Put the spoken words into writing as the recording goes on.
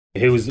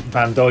Who's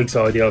Van Dijk's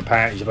ideal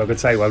partnership? I could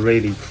say, well,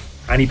 really,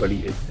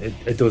 anybody.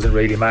 It doesn't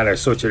really matter.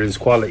 Such are his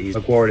qualities.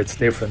 McWard, it's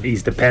different.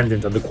 He's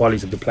dependent on the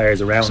qualities of the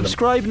players around him.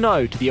 Subscribe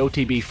now to the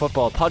OTB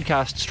Football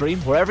Podcast stream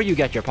wherever you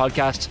get your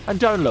podcasts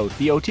and download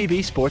the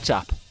OTB Sports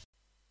app.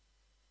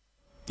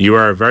 You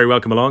are very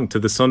welcome along to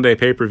the Sunday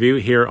pay-per-view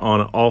here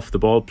on Off the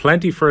Ball.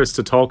 Plenty for us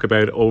to talk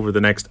about over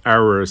the next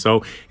hour or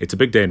so. It's a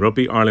big day in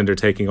rugby. Ireland are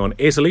taking on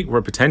Italy,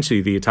 where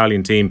potentially the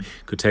Italian team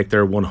could take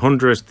their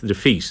 100th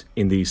defeat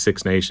in the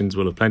Six Nations.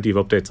 We'll have plenty of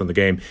updates on the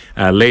game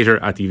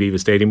later at the Aviva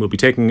Stadium. We'll be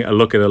taking a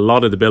look at a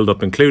lot of the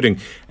build-up, including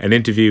an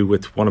interview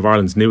with one of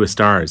Ireland's newest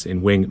stars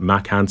in wing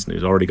Mac Hansen,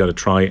 who's already got a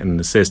try and an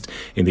assist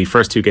in the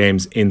first two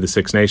games in the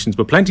Six Nations.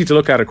 But plenty to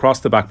look at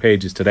across the back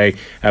pages today.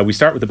 We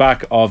start with the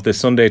back of the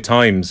Sunday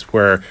Times,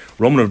 where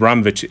Roman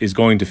Abramovich is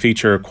going to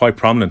feature quite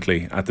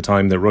prominently at the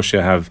time that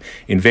Russia have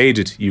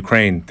invaded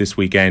Ukraine this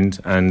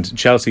weekend, and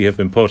Chelsea have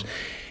been put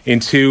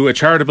into a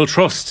charitable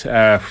trust.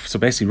 So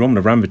basically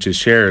Roman Abramovich's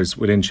shares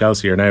within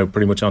Chelsea are now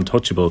pretty much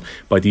untouchable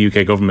by the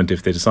UK government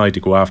if they decide to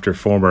go after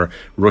former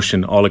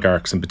Russian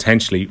oligarchs and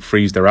potentially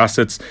freeze their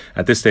assets.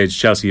 At this stage,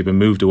 Chelsea have been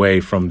moved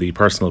away from the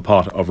personal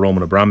pot of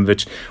Roman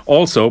Abramovich.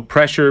 Also,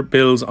 pressure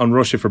builds on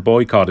Russia for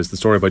boycott is the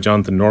story by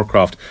Jonathan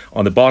Norcroft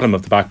on the bottom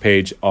of the back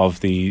page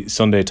of the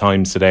Sunday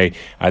Times today.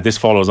 This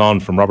follows on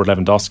from Robert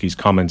Lewandowski's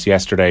comments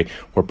yesterday,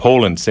 where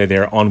Poland say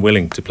they're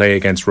unwilling to play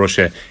against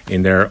Russia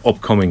in their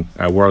upcoming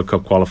World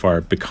Cup qualifier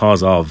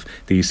because of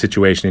the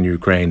situation in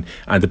Ukraine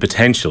and the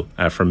potential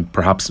from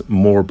perhaps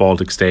more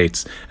Baltic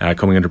states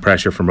coming under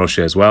pressure from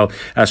Russia as well.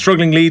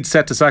 Struggling Leeds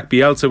set to sack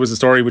Bielsa was a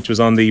story which was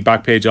on the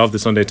back page of the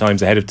Sunday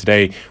Times ahead of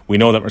today. We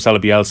know that Marcelo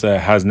Bielsa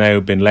has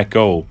now been let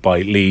go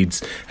by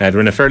Leeds.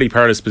 They're in a fairly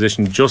perilous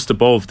position just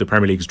above the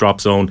Premier League's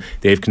drop zone.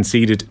 They've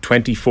conceded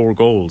 24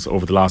 goals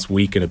over the last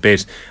week and a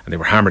bit, and they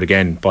were hammered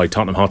again by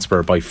Tottenham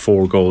Hotspur by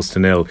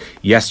 4-0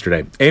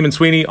 yesterday. Eamon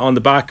Sweeney on the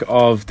back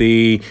of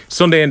the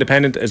Sunday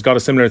Independent has got a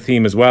similar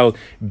theme as well.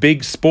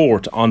 Big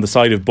sport on the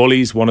side of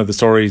bullies, one of the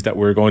stories that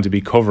we're going to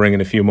be covering in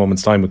a few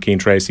moments' time with Cian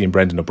Tracey and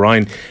Brendan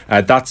O'Brien.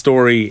 That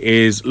story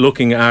is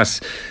looking at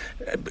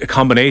a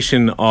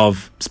combination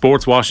of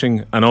sports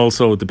washing and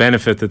also the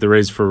benefit that there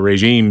is for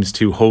regimes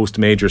to host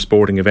major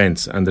sporting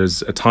events. And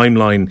there's a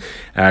timeline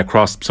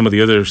across some of the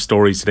other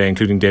stories today,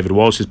 including David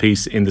Walsh's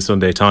piece in the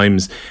Sunday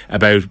Times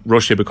about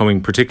Russia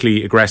becoming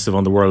particularly aggressive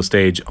on the world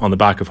stage on the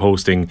back of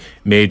hosting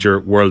major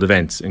world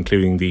events,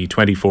 including the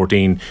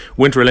 2014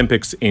 Winter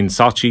Olympics in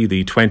Sochi,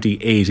 the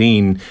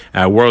 2018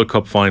 World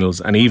Cup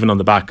finals, and even on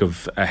the back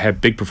of a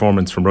big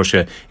performance from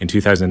Russia in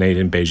 2008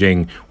 in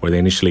Beijing, where they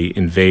initially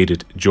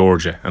invaded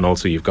Georgia. And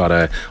also you've got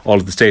all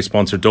of the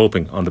state-sponsored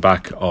doping on the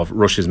back of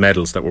Russia's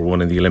medals that were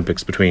won in the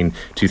Olympics between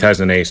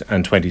 2008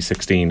 and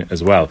 2016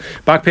 as well.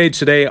 Back page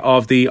today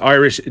of the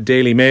Irish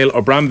Daily Mail.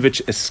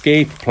 Abramovich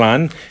escape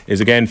plan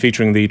is again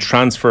featuring the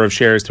transfer of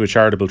shares to a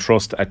charitable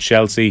trust at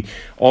Chelsea.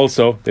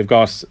 Also, they've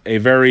got a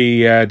very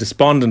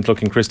despondent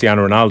looking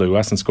Cristiano Ronaldo, who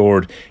hasn't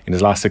scored in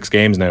his last 6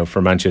 games now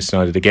for Manchester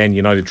United. Again,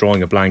 United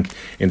drawing a blank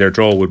in their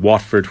draw with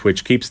Watford,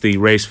 which keeps the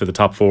race for the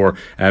top 4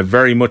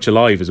 very much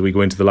alive as we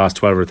go into the last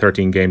 12 or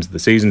 13 games of the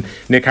season.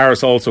 Nick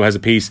Harris also has a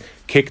piece,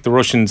 kick the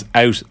Russians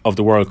out of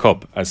the World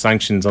Cup, as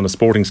sanctions on a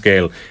sporting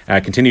scale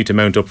continue to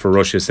mount up for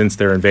Russia since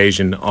their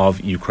invasion of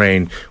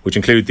Ukraine, which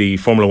include the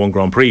Formula 1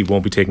 Grand Prix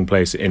won't be taking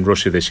place in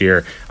Russia this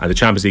year, and the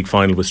Champions League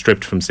final was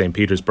stripped from St.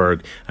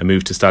 Petersburg and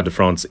moved to Stade de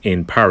France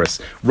in Paris.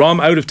 Rom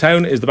out of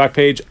town is the back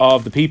page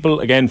of the People,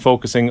 again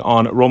focusing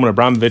on Roman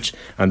Abramovich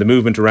and the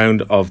movement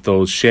around of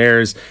those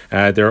shares.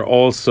 They're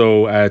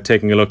also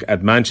taking a look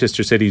at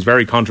Manchester City's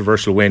very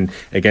controversial win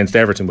against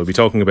Everton. We'll be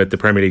talking about the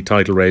Premier League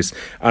title race,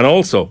 and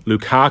also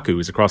Lukaku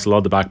is across a lot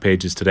of the back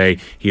pages today.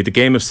 He had the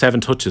game of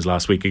 7 touches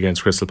last week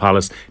against Crystal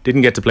Palace,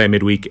 didn't get to play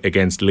midweek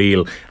against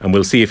Lille, and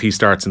we'll see if he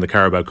starts in the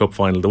Carabao Cup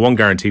final. The one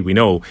guarantee we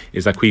know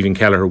is that Caoimhín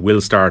Kelleher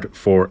will start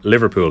for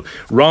Liverpool.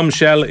 Rom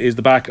Shell is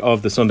the back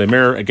of the Sunday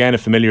Mirror, again a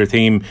familiar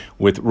theme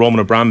with Roman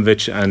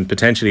Abramovich and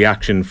potentially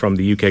action from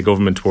the UK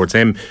government towards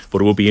him,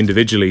 but it will be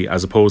individually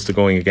as opposed to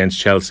going against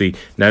Chelsea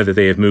now that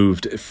they have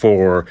moved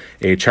for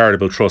a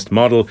charitable trust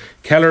model.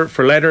 Kelleher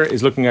for Leather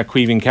is looking at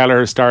Caoimhín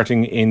Kelleher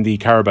starting in the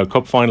Carabao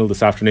Cup final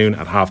this afternoon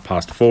at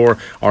 4:30.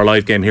 Our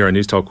live game here on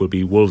News Talk will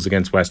be Wolves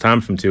against West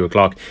Ham from 2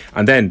 o'clock.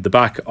 And then the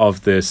back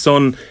of the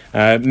Sun,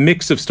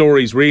 mix of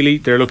stories really.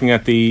 They're looking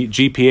at the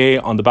GPA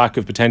on the back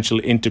of potential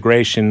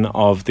integration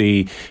of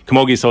the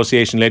Camogie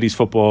Association, Ladies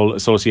Football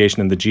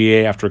Association and the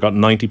GA after it got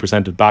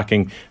 90% of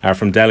backing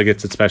from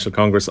delegates at Special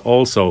Congress.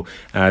 Also,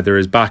 there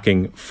is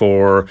backing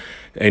for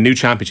a new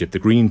championship, the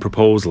Green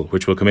Proposal,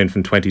 which will come in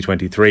from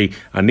 2023.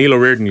 And Neil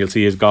O'Riordan, you'll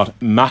see, has got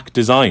Mac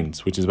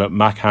Designs, which is about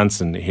Mac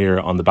Hansen here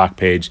on the back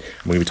page.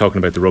 And we'll be talking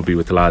about the rugby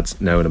with the lads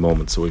now in a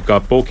moment. So we've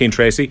got both Cian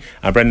Tracey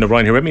and Brendan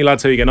O'Brien here with me.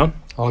 Lads, how are you getting on?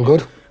 All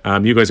good.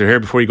 You guys are here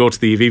before you go to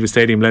the Aviva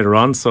Stadium later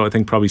on, so I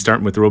think probably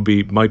starting with the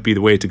rugby might be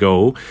the way to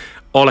go.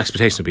 all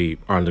expectations would be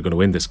Ireland are going to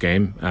win this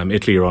game.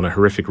 Italy are on a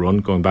horrific run,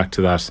 going back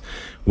to that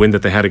win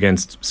that they had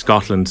against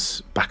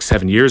Scotland back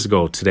 7 years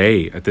ago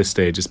today at this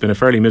stage. It's been a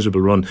fairly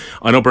miserable run.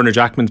 I know Bernard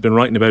Jackman's been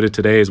writing about it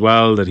today as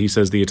well, that he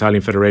says the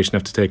Italian Federation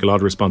have to take a lot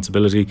of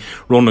responsibility.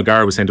 Ronan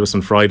O'Gara was saying to us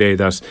on Friday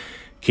that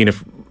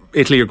if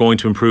Italy are going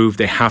to improve,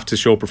 they have to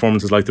show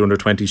performances like their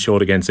under-20s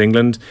showed against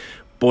England.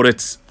 But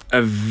it's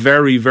a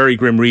very, very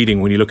grim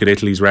reading when you look at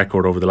Italy's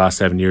record over the last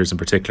 7 years in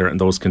particular, and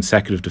those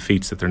consecutive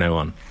defeats that they're now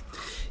on.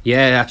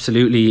 Yeah,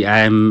 absolutely.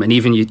 And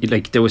even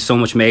there was so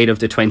much made of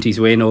the 20s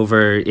win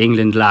over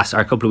England a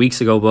couple of weeks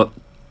ago, but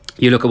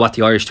you look at what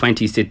the Irish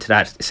 20s did to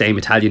that same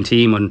Italian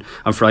team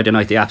on Friday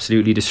night. They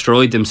absolutely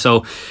destroyed them.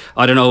 So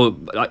I don't know,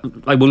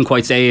 I wouldn't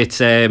quite say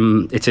it's a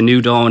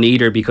new dawn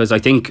either, because I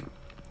think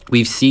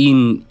we've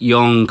seen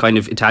young kind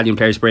of Italian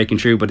players breaking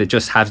through, but it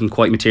just hasn't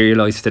quite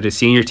materialised to the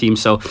senior team.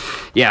 So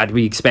yeah, I'd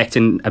be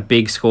expecting a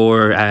big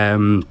score.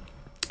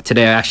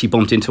 Today I actually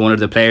bumped into one of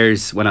the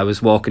players when I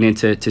was walking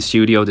into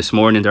studio this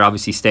morning. They're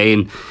obviously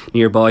staying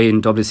nearby in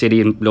Dublin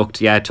City and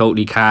looked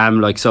totally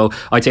calm. So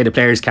I'd say the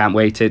players can't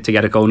wait to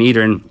get it going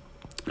either. And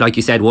like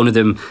you said, one of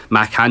them,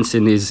 Mac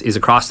Hansen, is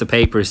across the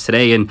papers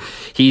today, and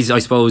he's, I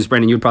suppose,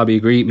 Brendan, you'd probably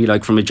agree with me,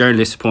 from a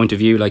journalist's point of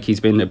view, he's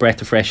been a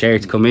breath of fresh air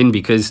to come in,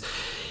 because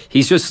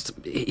he's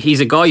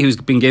a guy who's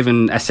been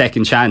given a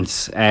second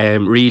chance,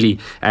 really.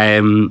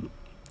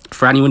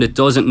 For anyone that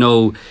doesn't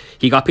know,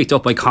 he got picked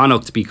up by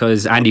Connacht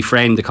because Andy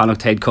Friend, the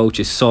Connacht head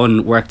coach's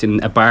son, worked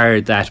in a bar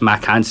that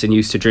Mac Hansen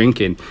used to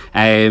drink in.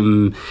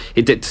 Some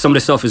of the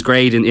stuff is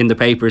great in the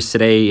papers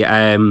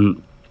today.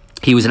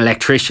 He was an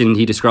electrician.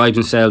 He describes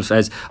himself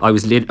as, I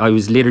was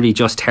literally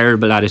just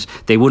terrible at it.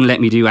 They wouldn't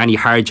let me do any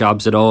hard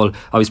jobs at all.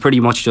 I was pretty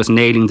much just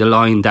nailing the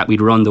line that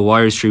we'd run the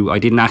wires through. I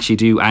didn't actually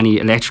do any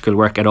electrical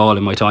work at all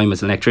in my time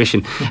as an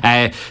electrician.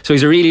 So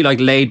he's a really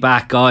laid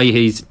back guy.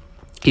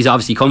 He's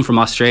obviously come from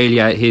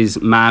Australia. His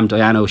mum,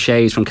 Diana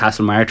O'Shea, is from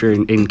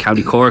Castlemartyr in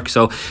County Cork.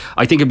 So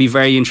I think it'd be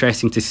very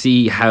interesting to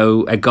see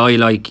how a guy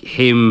like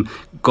him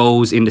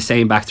goes in the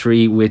same back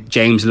three with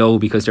James Lowe,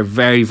 because they're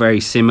very,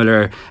 very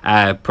similar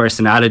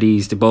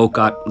personalities. They both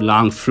got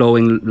long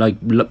flowing,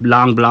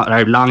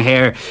 long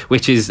hair,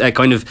 which is a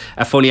kind of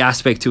a funny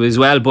aspect to it as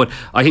well. But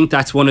I think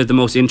that's one of the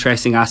most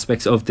interesting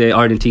aspects of the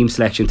Ireland team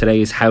selection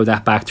today, is how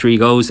that back three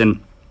goes. And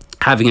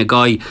having a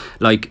guy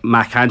like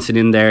Mac Hansen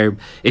in there,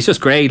 it's just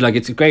great.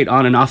 It's great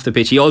on and off the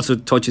pitch. He also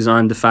touches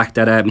on the fact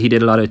that he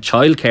did a lot of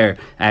childcare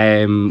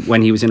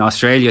when he was in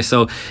Australia.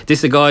 So this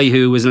is a guy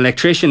who was an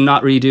electrician,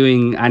 not really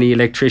doing any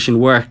electrician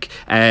work,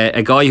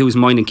 a guy who was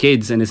minding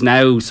kids, and is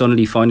now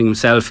suddenly finding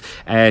himself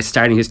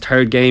starting his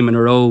third game in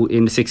a row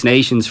in the Six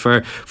Nations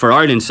for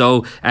Ireland.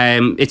 So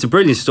it's a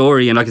brilliant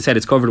story, and like I said,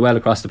 it's covered well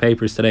across the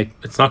papers today.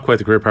 It's not quite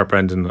the career path,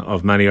 Brendan,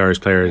 of many Irish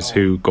players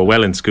who go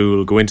well in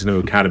school, go into an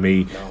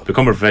academy,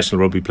 become a professional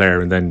rugby player,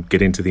 and then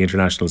get into the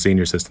international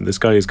senior system. This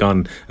guy has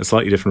gone a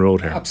slightly different road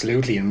here.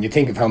 Absolutely, and you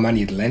think of how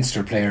many of the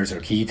Leinster players are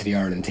key to the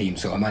Ireland team,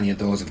 so how many of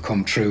those have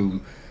come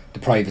through the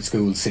private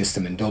school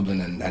system in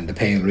Dublin and the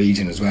Pale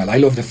region as well. I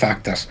love the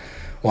fact that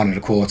one of the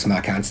quotes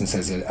Mac Hansen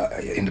says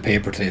in the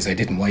paper today is, "I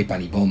didn't wipe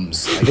any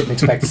bums." I didn't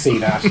expect to see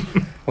that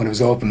when it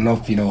was opening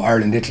up,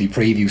 Ireland-Italy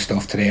preview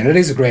stuff today, and it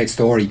is a great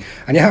story.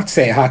 And you have to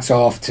say hats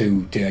off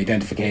to the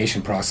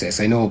identification process.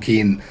 I know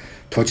Cian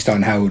touched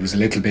on how it was a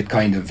little bit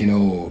kind of,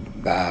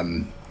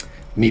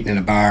 meeting in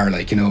a bar,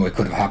 it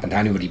could have happened to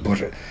anybody,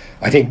 but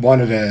I think one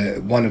of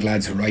the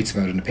lads who writes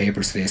about it in the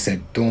papers today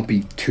said, don't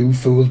be too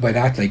fooled by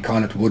that.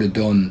 Connacht would have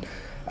done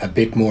a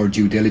bit more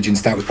due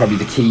diligence. That was probably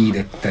the key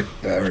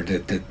or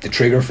the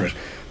trigger for it.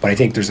 But I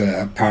think there's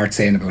a part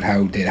saying about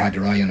how they had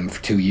their eye on him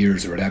for 2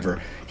 years or whatever.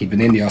 He'd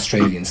been in the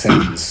Australian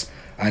sevens,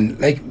 and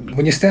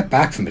when you step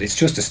back from it, it's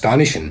just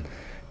astonishing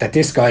that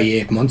this guy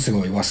 8 months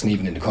ago, he wasn't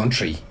even in the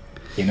country.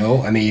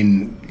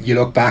 You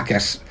look back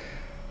at,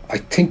 I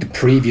think the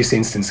previous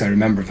instance I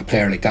remember of a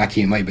player like that,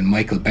 he might have been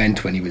Michael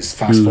Bent when he was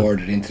fast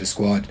forwarded into the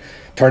squad.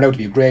 Turned out to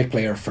be a great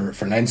player for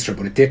Leinster,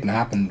 but it didn't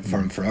happen for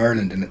him for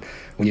Ireland. And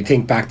when you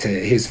think back to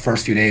his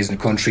first few days in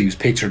the country, he was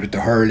pictured with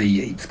the hurley.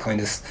 He was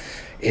kind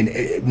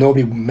of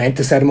nobody meant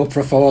to set him up for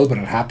a fall, but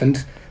it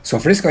happened. So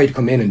for this guy to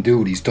come in and do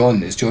what he's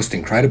done is just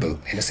incredible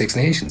in the Six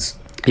Nations.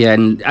 Yeah,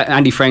 and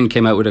Andy Friend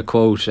came out with a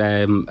quote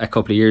a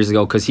couple of years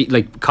ago, because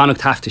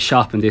Connacht have to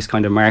shop in this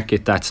kind of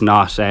market that's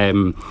not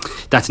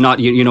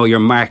your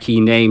marquee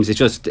names. It's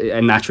just a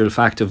natural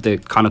fact of the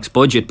Connacht's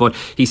budget. But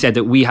he said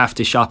that we have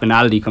to shop in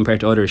Aldi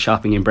compared to others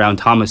shopping in Brown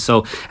Thomas.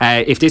 So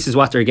if this is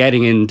what they're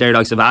getting in their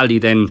likes of Aldi,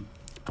 then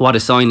what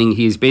a signing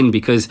he's been,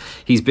 because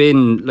he's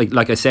been,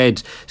 like I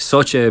said,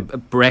 such a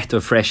breath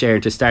of fresh air.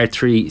 To start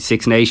 3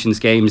 Six Nations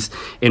games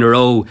in a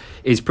row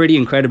is pretty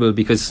incredible,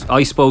 because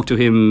I spoke to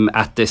him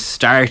at the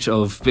start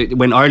of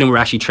when Ireland were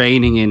actually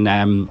training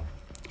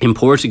in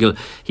Portugal.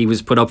 He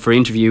was put up for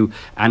interview,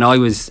 and I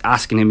was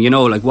asking him,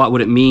 what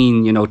would it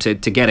mean, to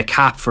get a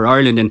cap for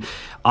Ireland? And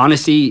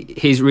honestly,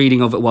 his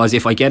reading of it was,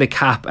 if I get a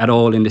cap at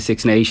all in the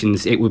Six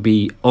Nations, it would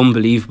be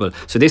unbelievable.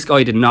 So this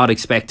guy did not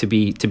expect to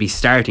be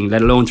starting,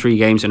 let alone 3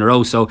 games in a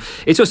row. So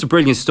it's just a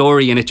brilliant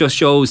story, and it just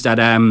shows that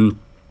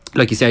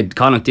like you said,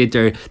 Connacht did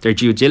their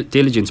due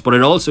diligence, but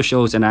it also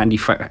shows that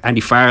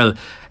Andy Farrell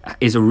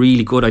is a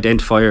really good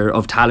identifier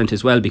of talent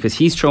as well, because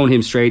he's thrown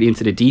him straight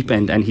into the deep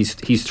end and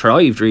he's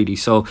thrived really.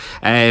 So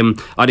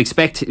I'd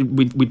expect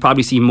we'd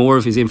probably see more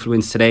of his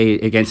influence today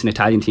against an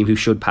Italian team who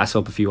should pass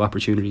up a few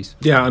opportunities.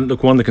 Yeah, and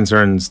look, one of the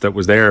concerns that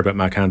was there about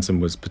Mac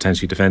Hansen was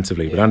potentially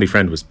defensively, but Andy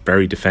Friend was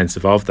very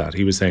defensive of that.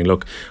 He was saying,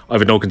 look,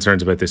 I've had no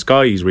concerns about this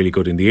guy, he's really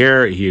good in the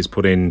air, he has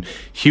put in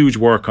huge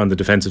work on the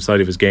defensive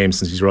side of his game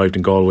since he's arrived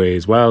in Galway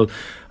as well.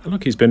 And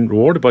look, he's been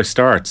rewarded by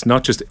starts.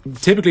 Not just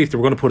typically, if they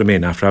were going to put him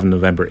in after having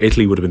November,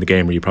 Italy would have been the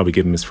game where you probably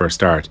give him his first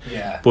start.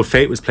 Yeah. But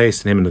fate was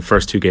placed in him in the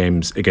first 2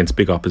 games against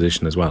big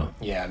opposition as well.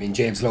 Yeah, I mean,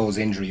 James Lowe's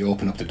injury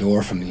opened up the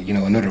door from,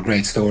 another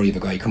great story of a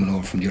guy coming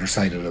over from the other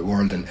side of the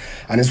world. And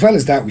as well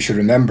as that, we should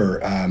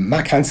remember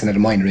Mac Hansen had a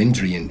minor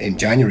injury in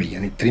January,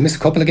 and did he miss a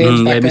couple of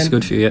games back then? Yeah, he missed a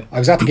good few, yeah. I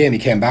was at the game he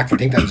came back for. I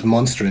think that was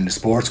Munster in the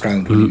sports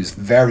ground, when he was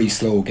very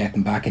slow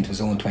getting back into his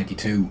own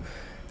 22.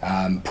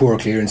 Poor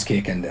clearance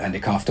kick, and they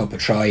coughed up a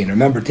try. And I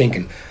remember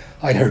thinking,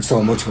 I'd heard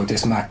so much about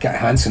this Mac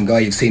Hansen guy,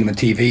 you've seen him on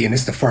TV, and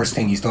this is the first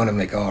thing he's done. I'm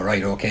like, oh,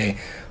 right, okay.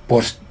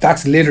 But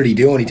that's literally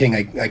the only thing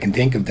I can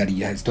think of that he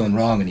has done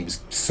wrong, and he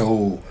was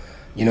so,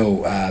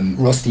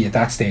 rusty at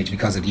that stage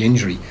because of the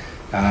injury.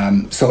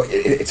 So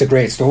it's a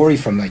great story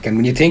from, and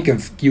when you think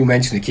of, you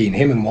mentioned the Cian,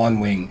 him in one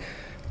wing,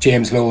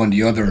 James Lowe on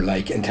the other,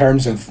 in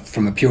terms of,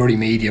 from a purely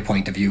media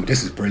point of view,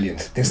 this is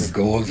brilliant. This is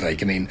gold.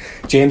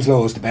 James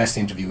Lowe is the best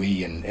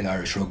interviewee in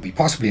Irish rugby,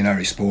 possibly in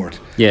Irish sport.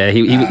 Yeah,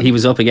 he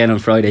was up again on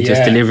Friday,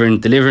 just delivering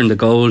the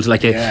gold.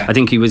 I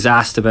think he was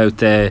asked about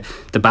the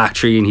back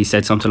three, and he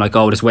said something like,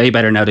 "Oh, it's way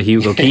better now that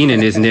Hugo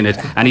Keenan isn't in it."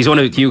 And he's one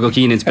of Hugo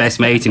Keenan's best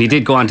mates, and he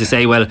did go on to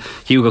say, "Well,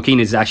 Hugo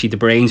Keenan is actually the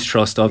brains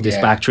trust of this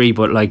back three."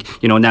 But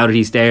now that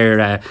he's there,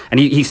 and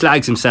he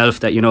slags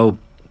himself that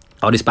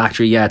this back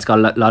three, it's got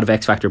a lot of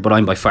X factor, but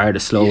I'm by far the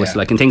slowest,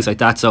 and things like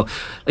that. So,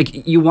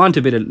 you want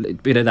a bit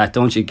of that,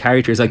 don't you?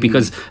 Characters,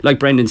 because, like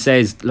Brendan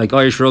says,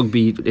 Irish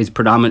rugby is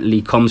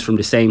predominantly comes from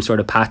the same sort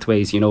of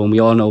pathways, and we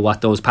all know what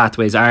those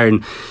pathways are.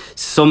 And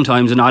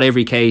sometimes, in not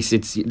every case,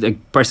 it's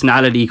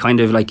personality kind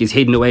of is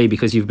hidden away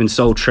because you've been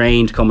so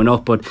trained coming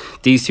up. But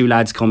these two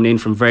lads coming in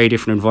from very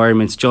different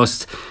environments,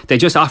 they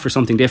just offer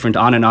something different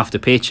on and off the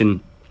pitch.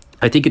 And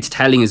I think it's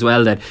telling as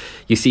well that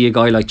you see a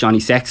guy like Johnny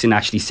Sexton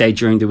actually said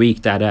during the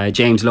week that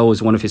James Lowe is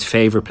one of his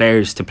favourite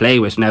players to play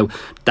with. Now,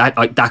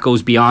 that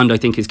goes beyond, I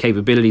think, his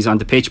capabilities on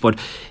the pitch, but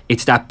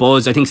it's that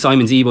buzz. I think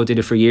Simon Zebo did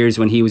it for years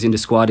when he was in the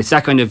squad. It's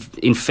that kind of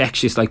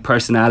infectious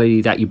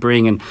personality that you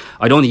bring, and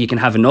I don't think you can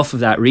have enough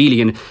of that,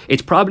 really. And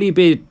it's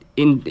probably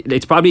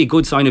it's probably a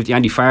good sign of the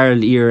Andy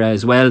Farrell era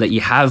as well, that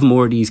you have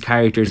more of these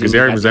characters. Because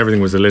there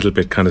everything was a little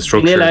bit kind of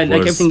structured.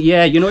 Everything,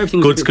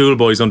 everything good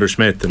schoolboys under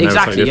Schmidt. And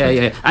exactly,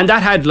 yeah. And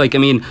that had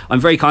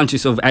I'm very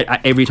conscious of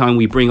every time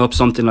we bring up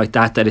something like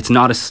that it's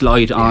not a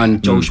slight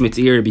on Joe Schmidt's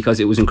era, because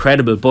it was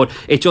incredible, but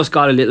it just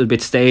got a little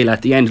bit stale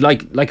at the end,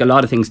 like a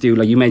lot of things do.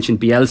 Like you mentioned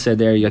Bielsa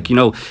there,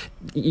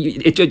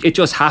 it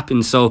just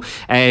happens. So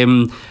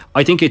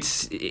I think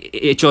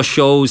it just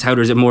shows how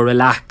there's a more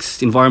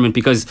relaxed environment,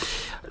 because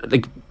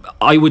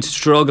I would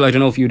struggle, I don't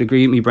know if you'd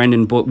agree with me,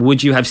 Brendan, but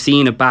would you have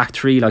seen a back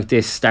three like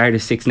this start a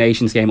Six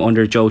Nations game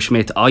under Joe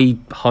Schmidt? I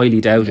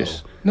highly doubt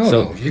it.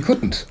 No, you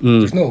couldn't.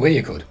 There's no way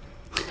you could.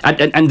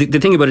 And the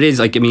thing about it is,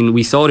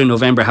 we saw in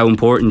November how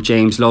important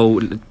James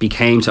Lowe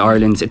became to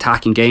Ireland's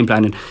attacking game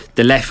plan, and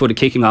the left-footed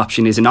kicking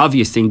option is an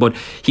obvious thing, but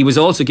he was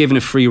also given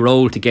a free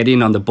role to get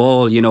in on the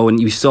ball, and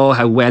you saw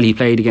how well he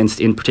played against,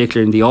 in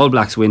particular, in the All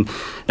Blacks win.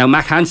 Now,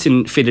 Mac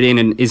Hansen fitted in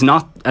and is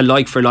not a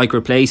like-for-like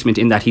replacement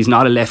in that he's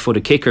not a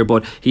left-footed kicker,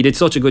 but he did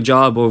such a good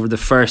job over the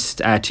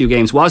first 2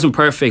 games. Wasn't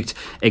perfect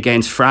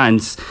against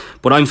France,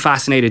 but I'm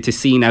fascinated to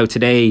see now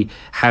today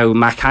how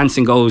Mac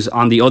Hansen goes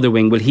on the other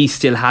wing. Will he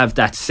still have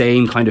that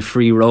same kind of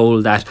free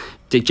role that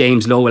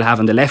James Lowe will have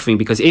on the left wing?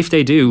 Because if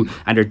they do,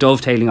 and they're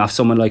dovetailing off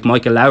someone like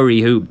Michael Lowry,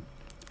 who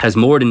has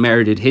more than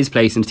merited his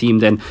place in the team,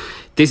 then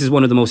this is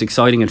one of the most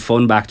exciting and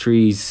fun back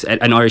threes,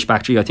 an Irish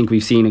back three I think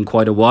we've seen in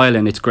quite a while,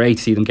 and it's great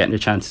to see them getting a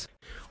chance.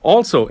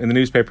 Also in the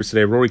newspapers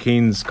today, Rory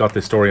Keane's got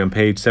this story on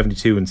page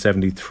 72 and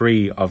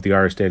 73 of the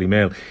Irish Daily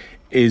Mail.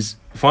 Is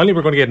finally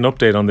we're going to get an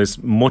update on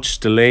this much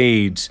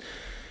delayed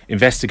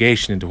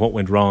investigation into what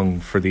went wrong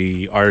for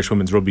the Irish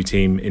women's rugby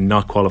team in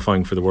not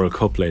qualifying for the World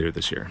Cup later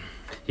this year.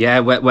 Yeah,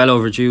 well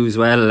overdue as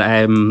well.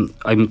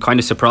 I'm kind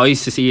of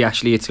surprised to see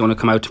actually it's going to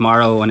come out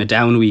tomorrow on a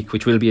down week,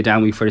 which will be a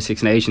down week for the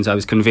Six Nations. I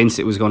was convinced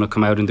it was going to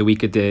come out in the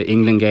week of the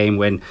England game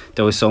when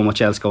there was so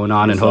much else going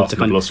on, and hope to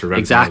kind of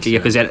exactly,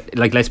 because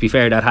let's be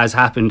fair, that has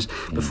happened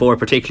before,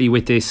 particularly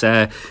with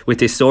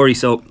this story.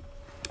 So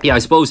yeah, I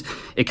suppose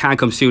it can't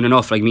come soon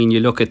enough. You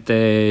look at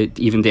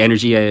even the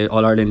Energy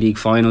All Ireland League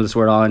finals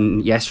were on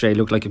yesterday. It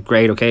looked like a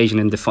great occasion,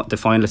 and the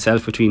final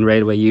itself between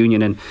Railway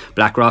Union and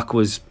Blackrock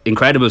was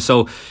incredible.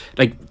 So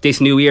this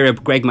new era,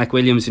 Greg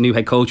McWilliams, the new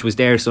head coach, was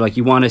there. So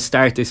you want to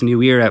start this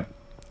new era,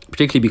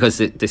 particularly because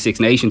the Six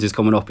Nations is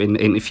coming up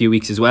in a few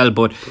weeks as well,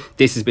 but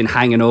this has been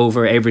hanging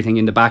over everything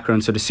in the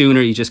background, so the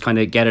sooner you just kind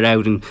of get it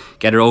out and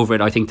get it over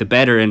it, I think the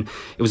better. And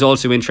it was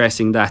also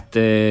interesting that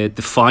the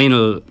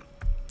final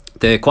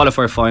The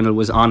qualifier final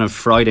was on a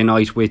Friday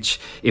night, which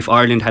if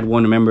Ireland had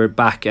won, remember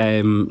back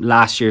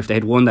last year, if they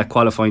had won that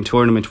qualifying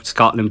tournament,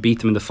 Scotland beat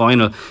them in the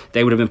final,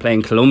 they would have been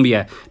playing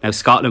Colombia. Now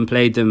Scotland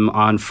played them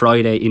on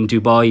Friday in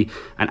Dubai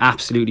and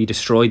absolutely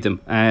destroyed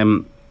them.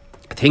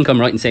 I think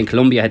I'm right in saying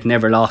Colombia had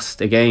never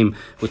lost a game,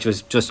 which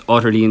was just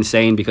utterly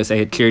insane because they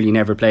had clearly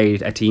never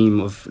played a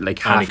team of like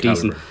half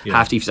decent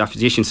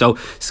opposition. So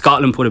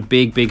Scotland put a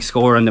big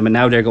score on them, and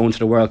now they're going to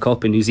the World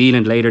Cup in New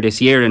Zealand later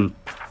this year, and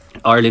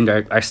Ireland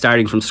are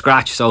starting from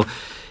scratch. So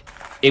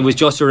it was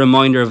just a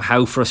reminder of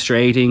how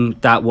frustrating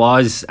that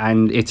was,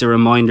 and it's a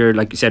reminder,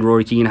 like you said,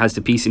 Rory Keane has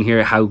the piece in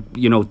here, how,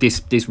 you know,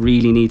 this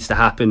really needs to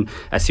happen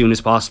as soon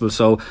as possible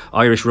so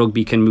Irish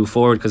rugby can move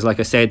forward. Because like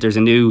I said, there's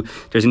a new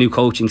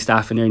coaching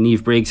staff in there.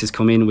 Niamh Briggs has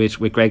come in with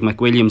Greg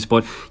McWilliams,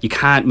 but you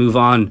can't move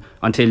on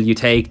until you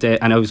take the,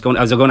 and I was going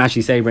to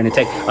actually say,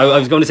 Brendan, I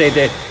was going to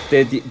say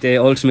the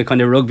ultimate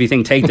kind of rugby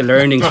thing, take the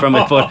learnings from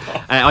it, but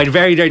I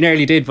very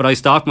nearly did, but I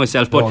stopped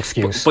myself. But, no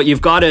excuse. But you've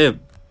got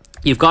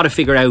to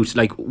figure out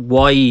like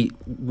why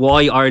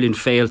Ireland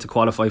failed to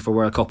qualify for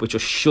World Cup, which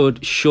just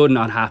should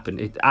not happen.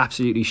 It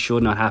absolutely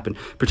should not happen,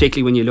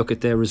 particularly when you look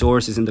at the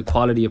resources and the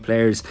quality of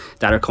players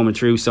that are coming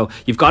through. So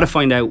you've got to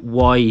find out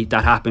why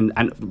that happened,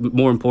 and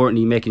more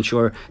importantly, making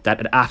sure that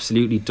it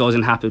absolutely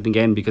doesn't happen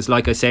again. Because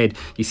like I said,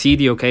 you see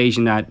the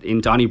occasion that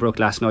in Donnybrook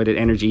last night at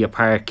Energy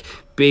Park,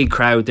 big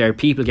crowd there,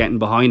 people getting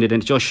behind it,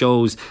 and it just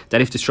shows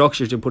that if the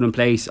structures are put in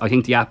place, I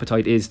think the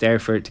appetite is there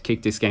for it to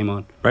kick this game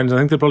on. Brendan, I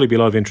think there'll probably be a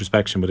lot of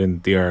introspection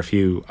within the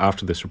RFU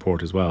after this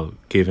report as well,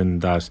 given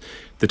that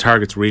the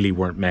targets really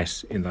weren't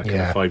met in that kind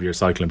of 5-year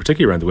cycle, and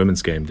particularly around the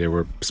women's game, they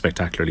were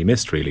spectacularly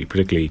missed, really,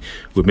 particularly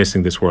with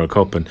missing this World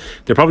Cup. And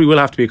there probably will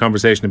have to be a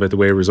conversation about the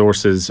way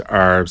resources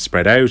are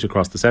spread out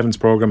across the sevens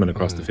programme and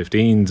across the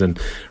 15s, and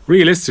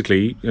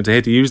realistically, I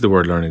hate to use the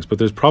word learnings, but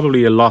there's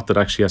probably a lot that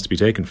actually has to be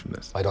taken from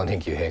this. I don't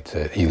think you hate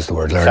to use the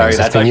word learnings.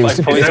 Sorry,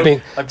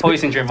 I've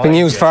poisoned your mind. It's been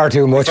used far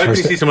too much. If I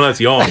see someone else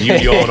yawn, you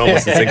yawn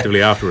almost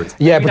instinctively afterwards.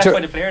 Yeah, but but that's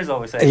what the players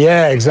always say.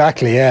 Yeah,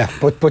 exactly. Yeah,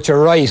 but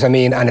you're right. I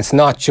mean, and it's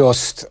not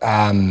just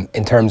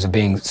in terms of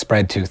being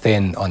spread too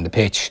thin on the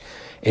pitch.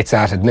 It's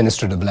at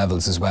administrative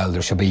levels as well.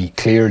 There should be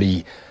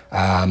clearly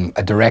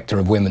a director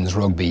of women's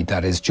rugby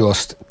that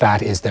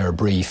is their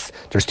brief.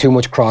 There's too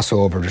much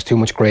crossover, there's too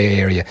much grey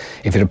area.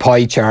 If you had a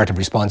pie chart of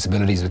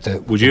responsibilities with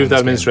the would you have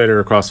that administrator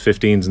across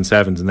 15s and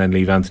 7s and then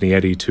leave Anthony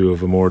Eddy to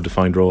have a more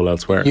defined role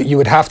elsewhere?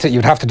 You'd have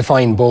to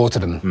define both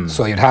of them.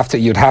 So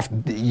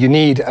you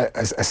need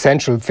a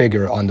central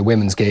figure on the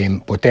women's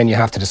game, but then you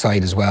have to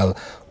decide as well,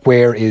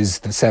 where is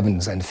the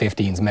 7s and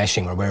 15s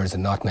meshing, or where is it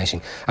not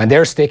meshing? And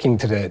they're sticking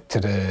to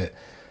the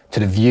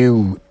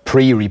view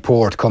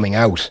pre-report coming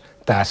out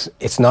that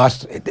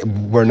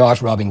we're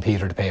not robbing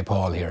Peter to pay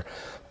Paul here.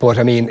 But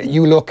I mean,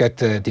 you look at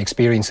the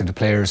experience of the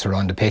players who are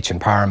on the pitch in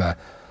Parma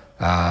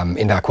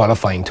in that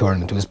qualifying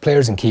tournament. It was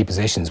players in key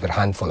positions with a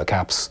handful of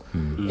caps.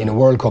 In a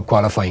World Cup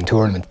qualifying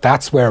tournament,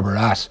 that's where we're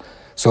at.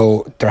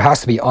 So there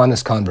has to be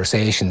honest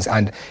conversations.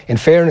 And in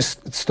fairness,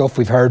 stuff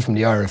we've heard from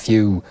the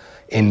RFU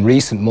in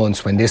recent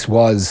months, when this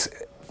was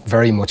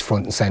very much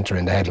front and centre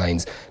in the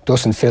headlines,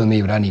 doesn't fill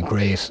me with any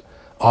great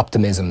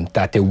optimism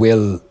that they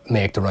will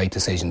make the right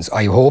decisions.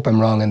 I hope I'm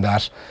wrong in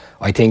that.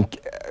 I think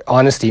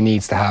honesty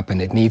needs to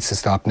happen. It needs to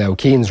stop now.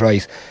 Keane's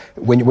right.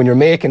 When you're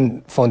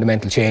making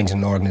fundamental change in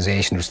an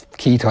organisation, there's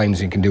key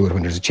times you can do it,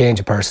 when there's a change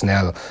of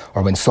personnel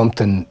or when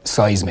something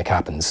seismic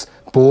happens.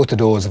 Both of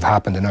those have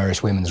happened in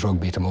Irish women's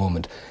rugby at the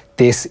moment.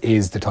 This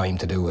is the time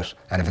to do it.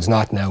 And if it's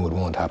not now, it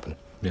won't happen.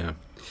 Yeah.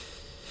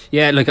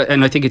 Yeah,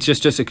 and I think it's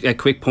just a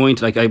quick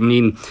point. Like, I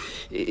mean,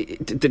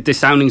 the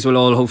soundings will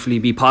all hopefully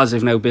be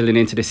positive now building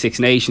into the Six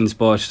Nations,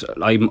 but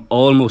I'm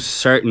almost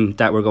certain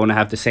that we're going to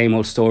have the same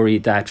old story,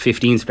 that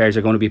 15s players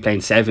are going to be playing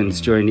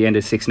 7s during the end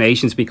of Six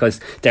Nations because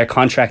they're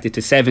contracted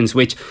to 7s,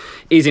 which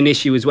is an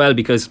issue as well,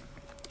 because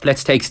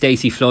let's take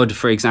Stacey Flood,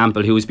 for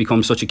example, who has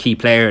become such a key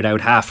player at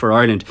out half for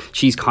Ireland.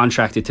 She's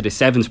contracted to the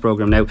Sevens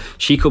programme now.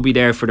 She could be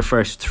there for the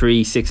first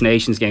 3 Six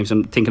Nations games.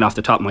 I'm thinking off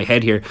the top of my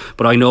head here,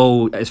 but I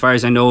know, as far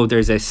as I know,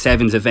 there's a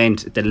Sevens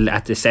event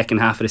at the second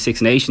half of the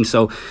Six Nations.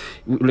 So,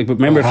 like,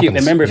 remember a few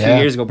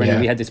years ago,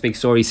 Brendan, we had this big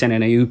story.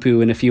 Senen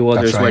Ayupu and a few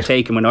others were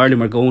taken when Ireland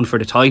were going for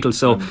the title.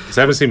 So the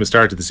Sevens team has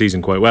started the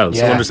season quite well.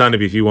 So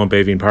understandably, if you want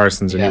Baveen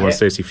Parsons and you want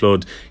Stacey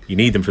Flood, you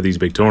need them for these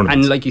big tournaments.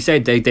 And like you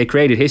said, they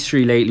created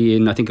history lately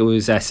in, I think it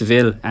was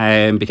Seville.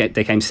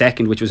 They came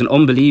second, which was an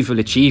unbelievable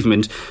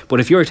achievement. But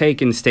if you're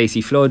taking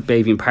Stacey Flood,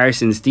 Baveen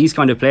Parsons, these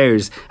kind of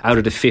players out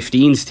of the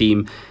 15s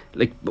team,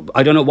 like,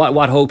 I don't know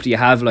what hope do you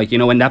have, like, you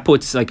know, and that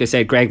puts, like I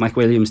said, Greg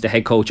McWilliams, the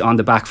head coach, on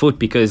the back foot,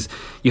 because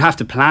you have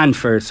to plan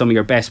for some of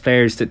your best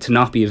players to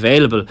not be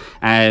available.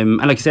 And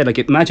like I said, like,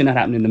 imagine that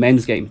happening in the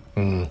men's game.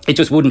 It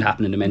just wouldn't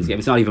happen in the men's game.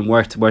 It's not even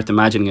worth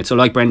imagining it. So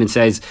like Brendan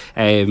says,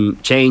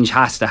 change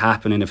has to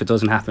happen, and if it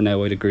doesn't happen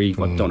now, I'd agree.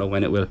 I don't know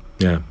when it will.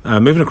 Yeah.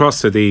 Moving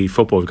across to the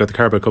football, we've got the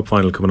Carabao Cup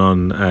final coming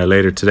on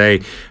later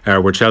today,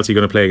 where Chelsea are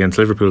going to play against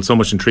Liverpool. So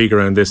much intrigue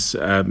around this,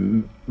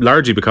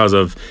 largely because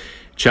of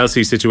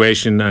Chelsea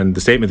situation and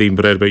the statement they even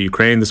put out about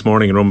Ukraine this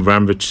morning, and Roman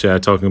Abramovich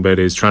talking about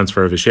his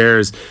transfer of his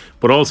shares,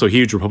 but also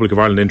huge Republic of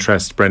Ireland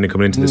interest, Brendan,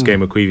 coming into this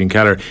game with Caoimhín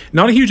Kelleher.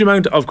 Not a huge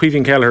amount of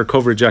Caoimhín Kelleher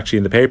coverage actually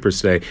in the papers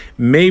today.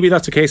 Maybe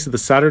that's a case that the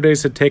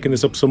Saturdays had taken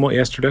this up somewhat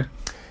yesterday.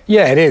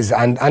 Yeah, it is,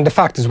 and the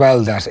fact as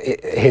well that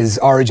his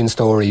origin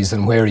stories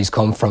and where he's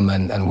come from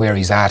and where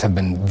he's at have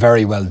been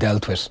very well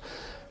dealt with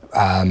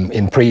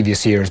in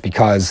previous years,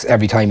 because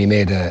every time he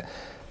made a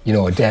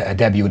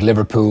debut at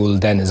Liverpool,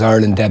 then his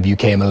Ireland debut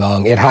came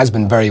along, it has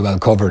been very well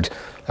covered.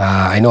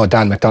 I know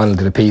Dan McDonald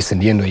did a piece in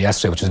the Indo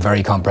yesterday which was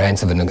very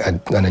comprehensive and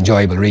an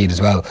enjoyable read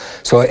as well,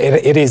 so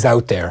it is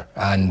out there.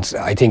 And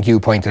I think you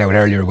pointed out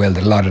earlier, Will,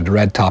 that a lot of the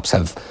red tops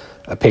have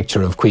a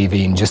picture of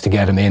Caoimhín just to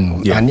get him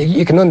in, and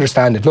you can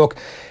understand it. Look,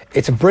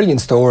 it's a brilliant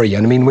story,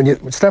 and I mean, when you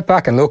step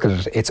back and look at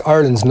it, it's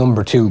Ireland's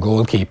number 2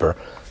 goalkeeper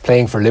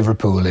playing for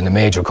Liverpool in a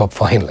major cup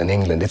final in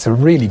England. It's a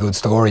really good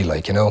story,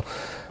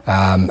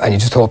 and you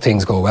just hope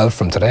things go well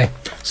from today.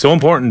 So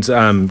important,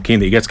 Cian,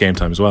 that he gets game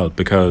time as well,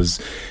 because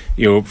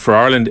for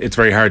Ireland it's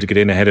very hard to get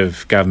in ahead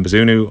of Gavin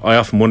Bazunu. I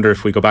often wonder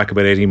if we go back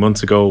about 18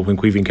 months ago when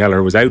Caoimhín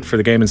Kelleher was out for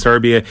the game in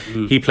Serbia,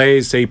 he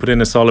plays, say he put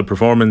in a solid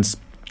performance,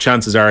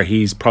 chances are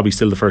he's probably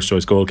still the first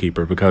choice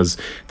goalkeeper, because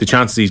the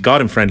chances he's got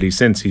in friendlies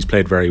since, he's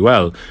played very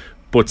well.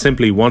 But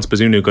simply, once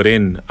Bazunu got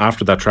in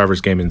after that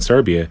Travers game in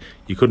Serbia,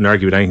 you couldn't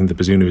argue with anything that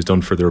Bazunu has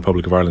done for the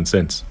Republic of Ireland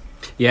since.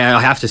 Yeah,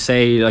 I have to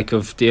say,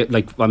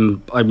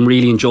 I'm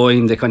really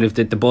enjoying the kind of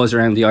the buzz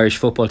around the Irish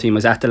football team. I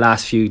was at the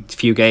last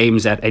few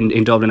games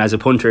in Dublin as a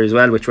punter as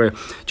well, which were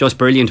just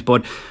brilliant.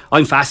 But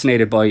I'm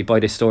fascinated by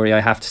this story. I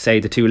have to say,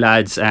 the two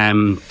lads.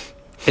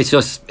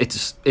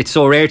 It's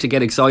so rare to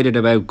get excited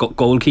about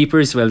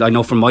goalkeepers. Well, I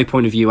know from my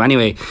point of view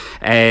anyway.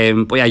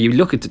 But yeah, you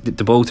look at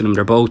the both of them;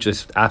 they're both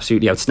just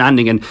absolutely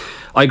outstanding. And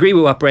I agree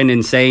with what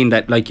Brendan's saying,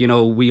 that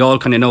we all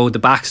kind of know the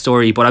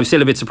backstory. But I'm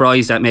still a bit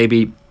surprised that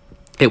maybe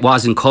it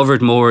wasn't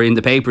covered more in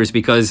the papers,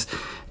 because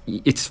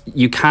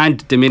you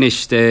can't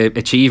diminish the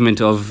achievement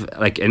of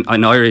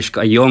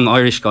a young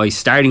Irish guy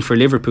starting for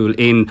Liverpool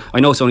in, I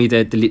know it's only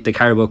the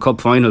Carabao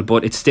Cup final,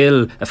 but it's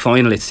still a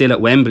final, it's still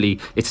at Wembley,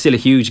 it's still a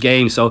huge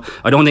game. So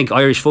I don't think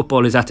Irish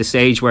football is at the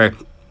stage where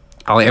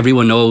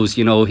everyone knows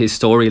his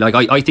story.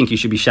 I think you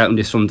should be shouting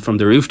this from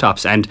the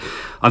rooftops, and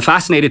I'm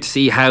fascinated to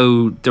see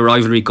how the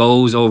rivalry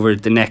goes over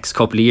the next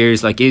couple of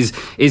years. Is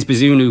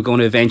Bazunu going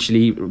to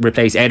eventually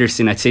replace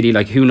Ederson at City?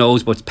 Who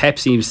knows, but Pep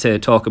seems to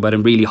talk about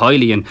him really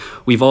highly, and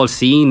we've all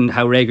seen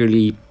how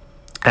regularly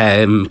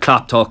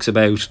Klopp talks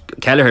about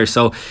Kelleher.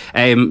 So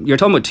you're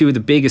talking about two of the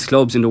biggest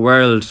clubs in the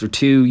world,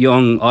 two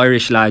young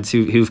Irish lads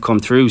who've come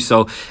through.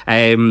 So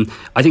I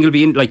think it'll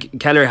be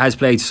Kelleher has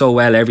played so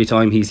well every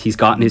time he's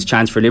gotten his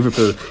chance for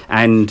Liverpool,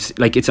 and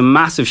it's a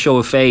massive show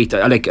of faith.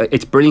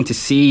 It's brilliant to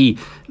see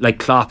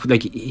Klopp,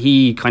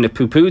 he kind of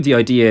poo-pooed the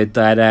idea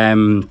that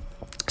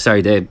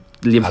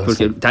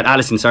Liverpool, that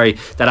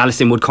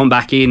Alisson would come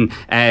back in,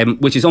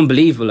 which is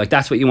unbelievable.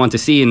 That's what you want to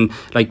see. And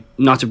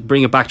not to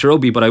bring it back to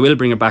rugby, but I will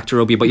bring it back to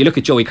rugby. But you look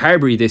at Joey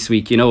Carberry this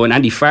week, and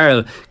Andy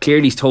Farrell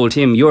clearly told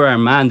him, "You're our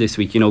man this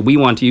week. We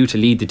want you to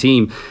lead the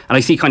team." And I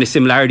see kind of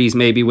similarities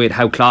maybe with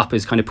how Klopp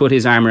has kind of put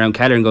his arm around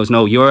Kelleher and goes,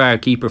 "No, you're our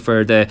keeper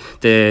for the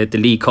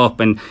League Cup,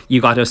 and you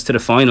got us to the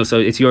final. So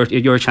it's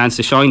your chance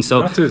to shine."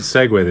 So not to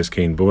segue this,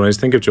 Cian, but when I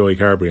think of Joey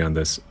Carberry on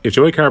this, if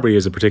Joey Carberry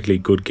has a particularly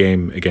good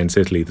game against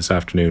Italy this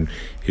afternoon,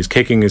 his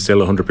kicking is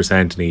still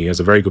 100% and he has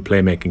a very good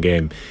playmaking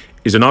game,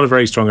 is there not a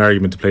very strong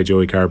argument to play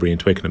Joey Carberry in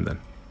Twickenham then?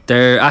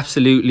 There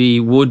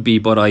absolutely would be,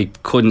 but I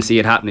couldn't see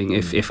it happening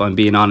if I'm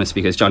being honest,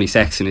 because Johnny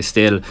Sexton is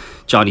still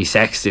Johnny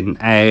Sexton,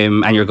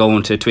 and you're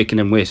going to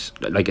Twickenham with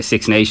a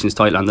Six Nations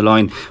title on the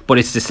line. But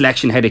it's the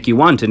selection headache you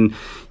want, and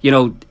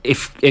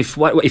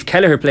if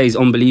Kelleher plays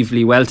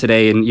unbelievably well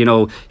today, and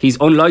he's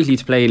unlikely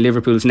to play in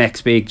Liverpool's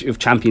next big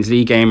Champions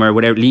League game or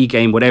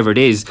whatever it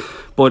is,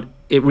 but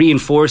it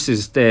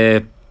reinforces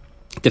the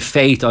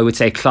faith I would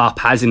say Klopp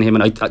has in him,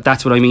 and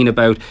that's what I mean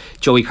about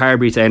Joey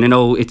Carberry today. And I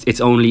know it's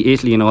only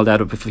Italy and all that,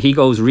 but if he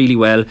goes really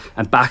well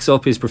and backs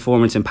up his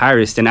performance in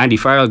Paris, then Andy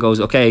Farrell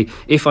goes, okay,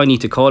 if I need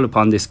to call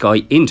upon this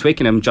guy in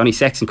Twickenham, Johnny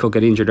Sexton could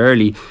get injured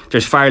early,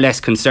 there's far less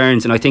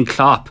concerns. And I think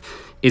Klopp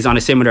is on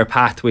a similar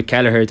path with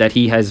Kelleher, that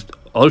he has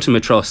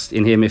ultimate trust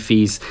in him if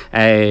he's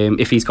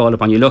called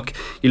upon. You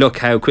look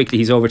how quickly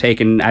he's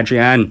overtaken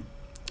Adrian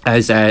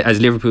as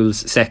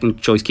Liverpool's second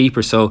choice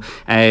keeper. So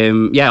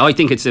I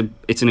think it's an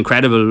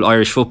incredible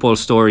Irish football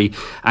story,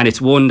 and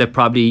it's one that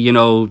probably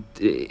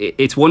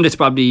that's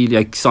probably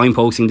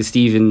signposting the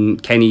Stephen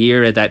Kenny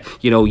era, that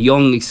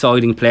young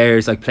exciting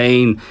players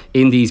playing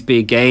in these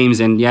big games.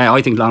 And I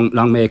think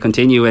long may it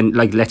continue, and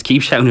let's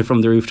keep shouting it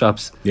from the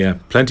rooftops.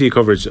 Plenty of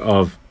coverage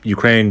of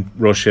Ukraine,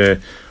 Russia,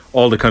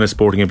 all the kind of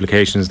sporting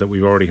implications that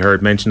we've already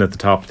heard mentioned at the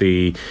top.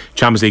 The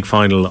Champions League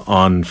final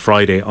on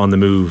Friday, on the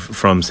move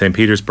from St.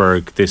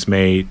 Petersburg this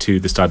May to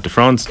the Stade de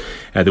France.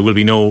 There will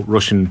be no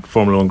Russian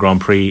Formula 1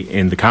 Grand Prix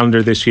in the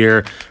calendar this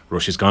year.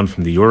 Russia's gone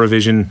from the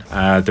Eurovision.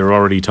 They're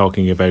already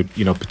talking about,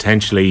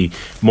 potentially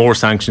more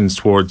sanctions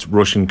towards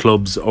Russian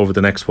clubs over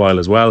the next while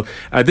as well.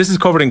 This is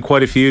covered in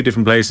quite a few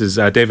different places.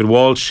 David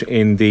Walsh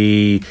in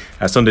the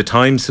Sunday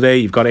Times today.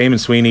 You've got Eamon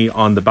Sweeney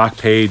on the back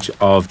page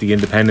of The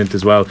Independent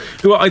as well,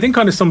 who I think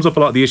kind of sums up a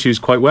lot of the issues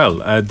quite well.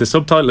 The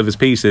subtitle of his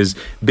piece is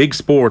 "Big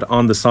Sport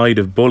on the Side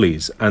of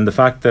Bullies," and the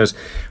fact that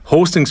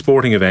hosting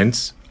sporting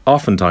events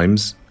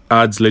oftentimes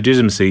adds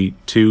legitimacy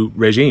to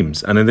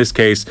regimes. And in this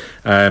case,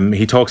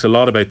 he talks a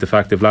lot about the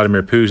fact that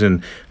Vladimir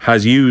Putin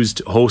has used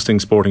hosting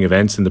sporting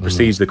events and the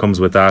prestige that comes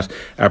with that,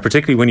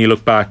 particularly when you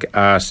look back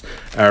at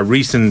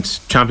recent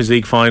Champions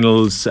League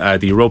finals,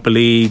 the Europa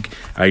League,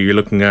 you're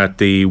looking at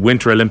the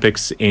Winter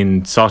Olympics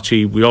in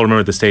Sochi. We all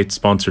remember the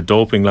state-sponsored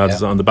doping,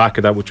 lads, on the back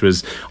of that, which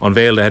was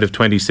unveiled ahead of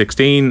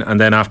 2016. And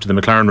then after the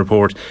McLaren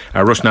report,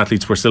 Russian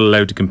athletes were still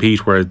allowed to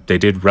compete, where they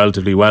did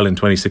relatively well in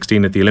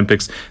 2016 at the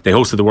Olympics. They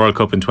hosted the World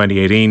Cup in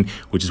 2018,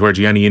 which is where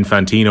Gianni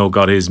Infantino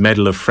got his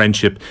Medal of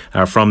Friendship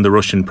from the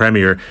Russian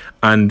Premier.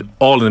 And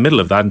all in the middle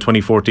of that, in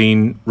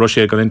 2014, Russia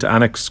had gone into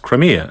annex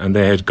Crimea, and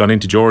they had gone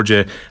into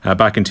Georgia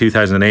back in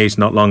 2008,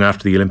 not long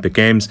after the Olympic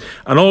Games.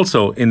 And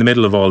also, in the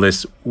middle of all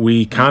this,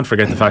 we can't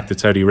forget the fact that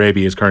Saudi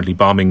Arabia is currently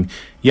bombing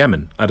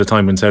Yemen at a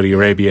time when Saudi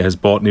Arabia has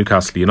bought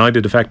Newcastle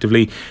United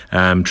effectively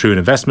through an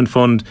investment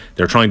fund.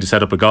 They're trying to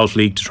set up a golf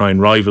league to try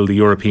and rival the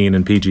European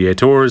and PGA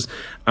tours.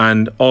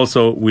 And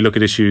also, we look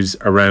at issues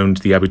around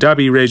the Abu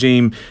Dhabi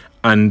regime,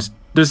 and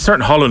there's a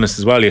certain hollowness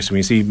as well. Yes, when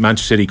you see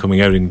Manchester City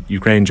coming out in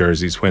Ukraine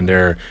jerseys when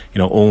they're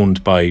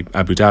owned by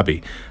Abu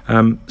Dhabi.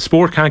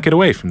 Sport can't get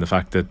away from the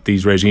fact that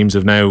these regimes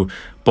have now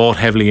bought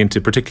heavily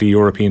into particularly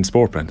European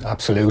sport, Brent.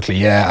 Absolutely,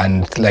 yeah,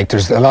 and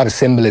there's a lot of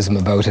symbolism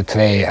about it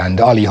today. And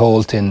Ollie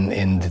Holt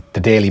in the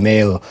Daily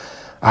Mail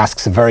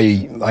asks a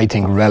very, I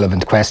think,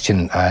 relevant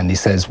question, and he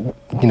says,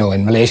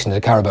 in relation to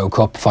the Carabao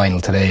Cup final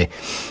today,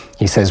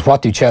 he says,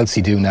 what do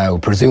Chelsea do now?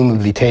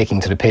 Presumably taking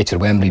to the pitch at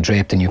Wembley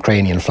draped in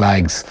Ukrainian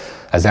flags,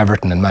 as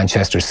Everton and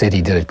Manchester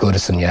City did at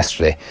Goodison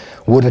yesterday.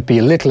 Would it be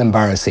a little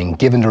embarrassing,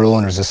 given their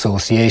owner's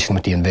association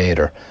with the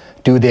invader?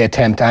 Do they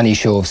attempt any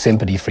show of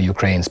sympathy for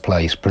Ukraine's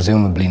plight?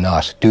 Presumably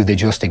not. Do they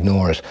just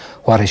ignore it?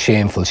 What a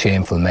shameful,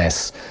 shameful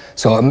mess.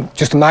 So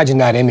just imagine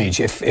that image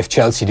if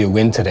Chelsea do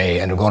win today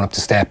and they're going up the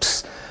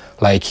steps.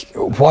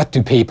 What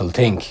do people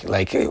think?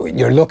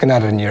 You're looking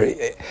at it and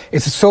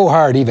it's so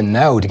hard even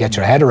now to get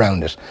your head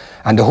around it.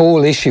 And the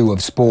whole issue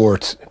of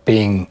sport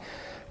being,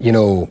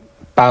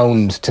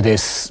 bound to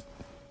this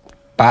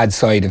bad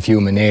side of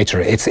human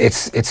nature,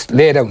 it's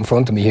laid out in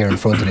front of me here in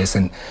front of this,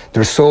 and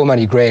there's so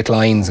many great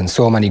lines and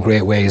so many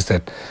great ways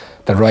that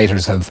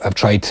writers have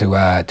tried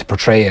to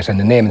portray it.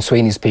 And in Eamon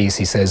Sweeney's piece,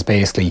 he says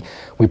basically,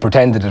 we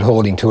pretended that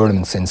holding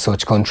tournaments in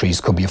such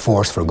countries could be a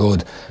force for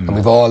good, and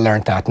we've all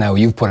learnt that now.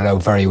 You've put it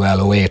out very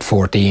well, 08,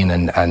 14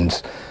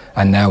 and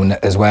now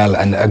as well.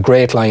 And a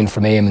great line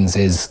from Eamon's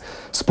is,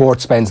 sport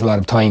spends a lot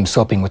of time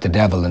supping with the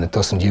devil and it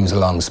doesn't use a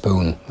long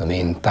spoon. I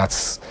mean,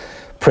 that's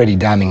pretty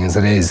damning as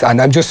it is.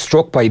 And I'm just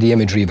struck by the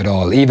imagery of it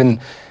all. Even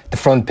the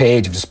front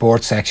page of the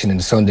sports section in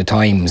the Sunday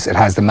Times, it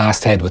has the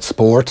masthead with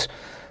sport,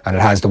 and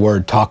it has the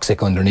word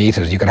toxic underneath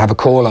it. You could have a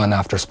colon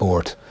after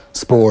sport,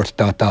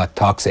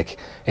 toxic.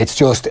 It's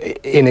just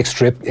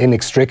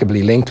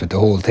inextricably linked with the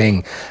whole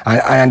thing.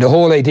 And the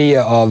whole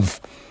idea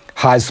of,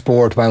 has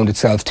sport wound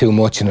itself too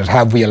much in it?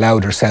 Have we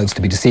allowed ourselves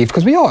to be deceived?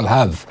 Because we all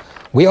have.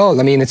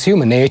 It's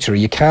human nature.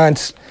 You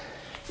can't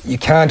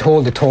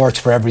hold the torch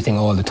for everything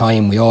all the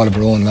time. We all have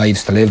our own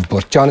lives to live.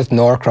 But Jonathan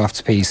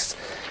Norcroft's piece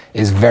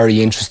is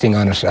very interesting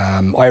on it.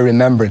 I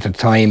remember at the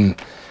time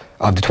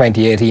of the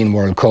 2018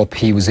 World Cup,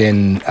 he was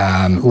in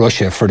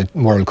Russia for the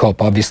World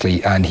Cup,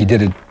 obviously, and he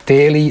did a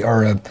daily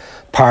or a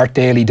part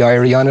daily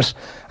diary on it.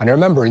 And I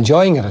remember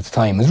enjoying it at the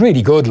time. It was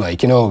really good,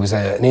 it was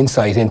an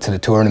insight into the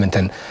tournament.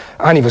 And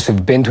any of us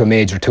who've been to a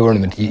major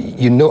tournament,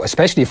 you know,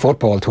 especially a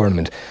football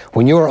tournament,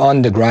 when you're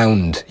on the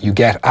ground, you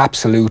get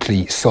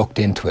absolutely sucked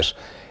into it.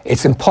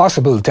 It's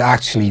impossible to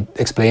actually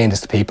explain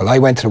this to people. I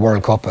went to the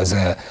World Cup as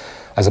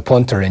a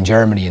punter in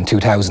Germany in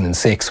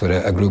 2006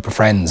 with a group of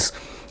friends,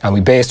 and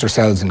we based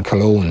ourselves in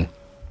Cologne,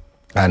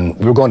 and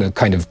we were going to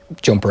kind of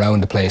jump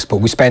around the place, but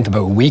we spent about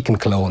a week in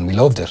Cologne. We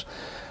loved it.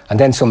 And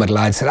then some of the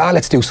lads said,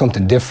 let's do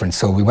something different.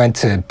 So we went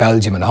to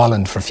Belgium and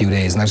Holland for a few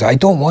days, and I said, I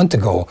don't want to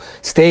go.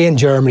 Stay in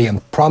Germany. I'm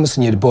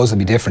promising you the buzz will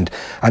be different.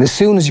 And as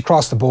soon as you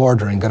cross the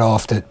border and get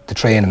off the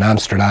train in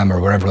Amsterdam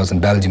or wherever it was in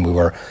Belgium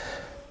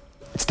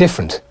it's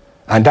different.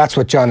 And that's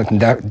what Jonathan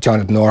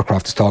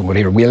Norcroft is talking about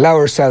here. We allow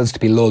ourselves to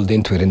be lulled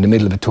into it in the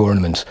middle of a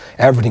tournament.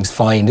 Everything's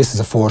fine. This is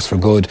a force for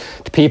good.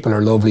 The people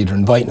are lovely. They're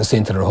inviting us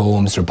into their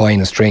homes. They're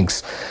buying us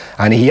drinks.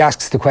 And he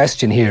asks the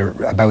question here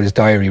about his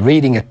diary.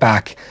 Reading it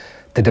back,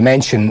 the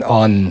dimension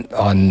on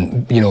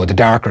the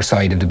darker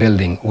side of the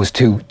building was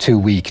too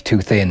weak,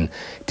 too thin.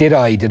 Did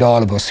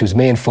all of us, whose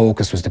main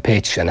focus was the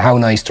pitch and how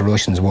nice the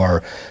Russians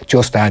were,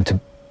 just add to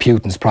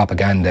Putin's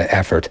propaganda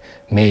effort?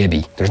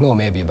 Maybe. There's no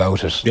maybe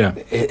about it. Yeah.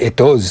 It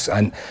does,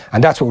 and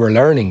that's what we're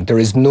learning. There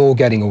is no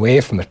getting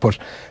away from it. But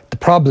the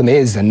problem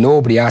is, and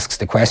nobody asks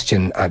the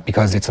question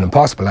because it's an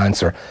impossible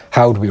answer,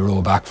 how do we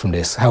roll back from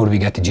this? How do we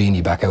get the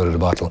genie back out of the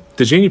bottle?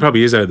 The genie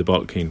probably is out of the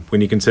bottle, Cian,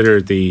 when you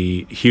consider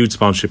the huge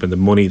sponsorship and the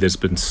money that's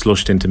been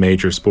slushed into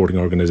major sporting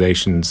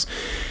organisations.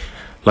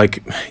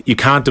 Like, you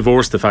can't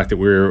divorce the fact that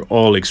we're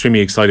all extremely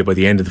excited by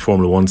the end of the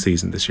Formula 1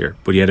 season this year,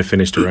 but yet it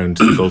finished around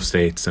the Gulf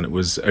states, and it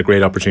was a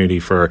great opportunity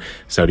for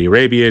Saudi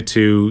Arabia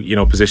to, you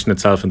know, position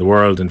itself in the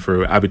world, and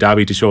for Abu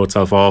Dhabi to show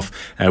itself off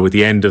with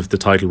the end of the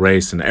title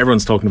race, and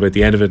everyone's talking about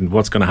the end of it and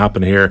what's going to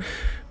happen here.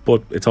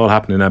 But it's all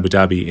happening in Abu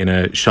Dhabi in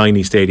a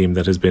shiny stadium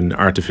that has been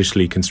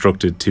artificially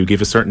constructed to give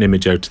a certain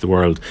image out to the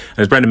world. And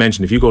as Brendan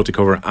mentioned, if you go to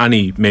cover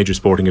any major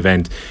sporting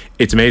event,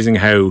 it's amazing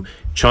how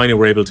China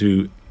were able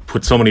to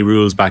put so many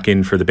rules back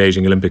in for the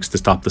Beijing Olympics to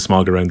stop the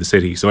smog around the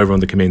city. So everyone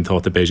that came in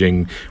thought that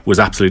Beijing was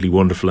absolutely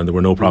wonderful and there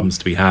were no problems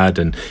to be had,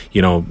 and,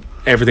 you know,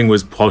 everything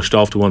was polished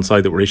off to one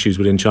side that were issues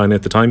within China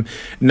at the time.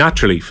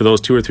 Naturally, for those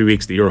 2 or 3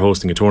 weeks that you're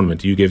hosting a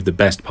tournament, you give the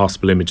best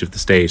possible image of the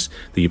state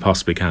that you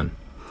possibly can.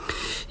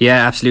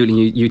 Yeah,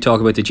 absolutely. You talk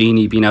about the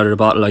genie being out of the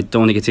bottle. I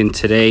don't think it's in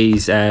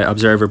today's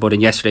Observer, but in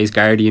yesterday's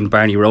Guardian,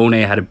 Barney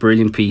Ronay had a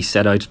brilliant piece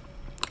that I'd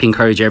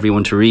encourage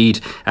everyone to read,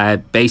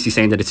 basically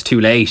saying that it's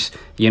too late,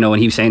 you know, and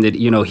he was saying that,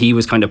 you know, he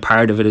was kind of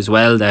part of it as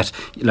well, that,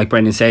 like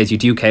Brendan says, you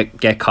do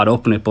get caught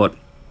up in it, but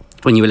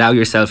when you allow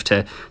yourself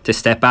to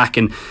step back,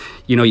 and,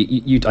 you know,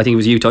 you I think it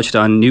was you touched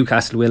on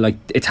Newcastle, Will, like,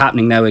 it's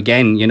happening now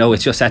again, you know,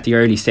 it's just at the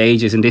early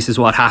stages, and this is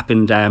what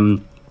happened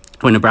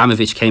when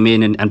Abramovich came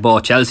in and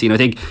bought Chelsea. And I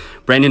think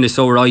Brendan is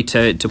so right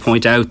to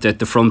point out that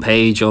the front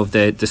page of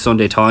the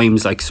Sunday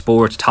Times, like,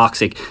 sport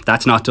toxic,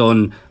 that's not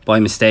done by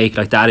mistake.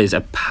 Like, that is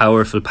a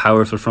powerful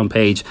front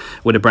page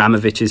with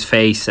Abramovich's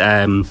face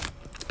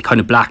kind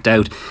of blacked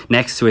out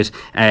next to it,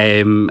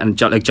 and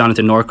like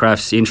Jonathan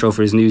Norcraft's intro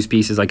for his news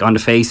piece is like, on the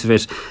face of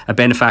it, a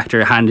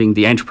benefactor handing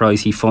the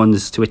enterprise he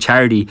funds to a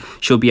charity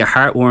should be a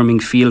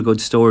heartwarming feel-good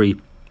story,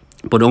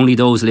 but only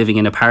those living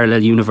in a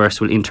parallel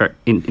universe will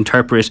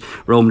interpret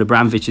Roman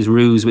Abramovich's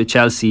ruse with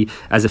Chelsea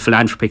as a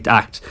philanthropic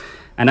act.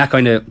 And that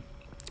kind of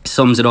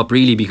sums it up,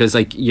 really, because,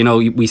 like, you know,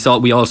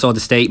 we all saw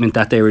the statement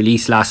that they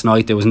released last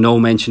night. There was no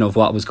mention of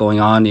what was going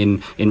on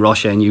in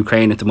Russia and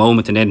Ukraine at the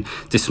moment, and then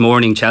this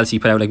morning Chelsea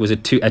put out, like, was a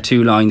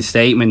two-line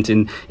statement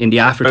in the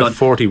afterthought, about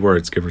 40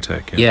 words, give or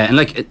take. Yeah, and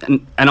like,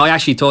 and I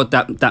actually thought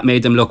that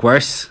made them look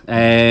worse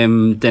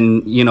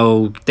than, you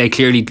know, they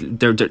clearly,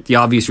 they're the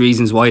obvious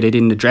reasons why they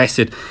didn't address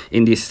it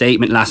in the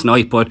statement last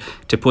night, but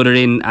to put it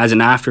in as an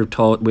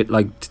afterthought with,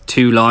 like,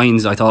 2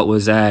 lines, I thought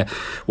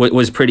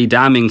was pretty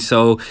damning.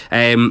 So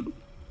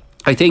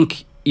I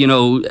think, you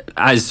know,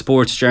 as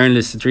sports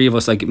journalists, the three of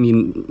us, like, I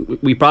mean,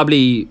 we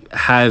probably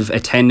have a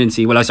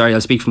tendency, I'll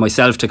speak for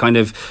myself, to kind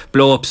of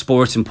blow up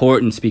sports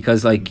importance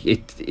because, like,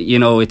 it, you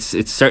know, it's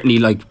certainly,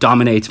 like,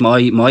 dominates my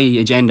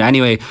agenda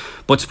anyway,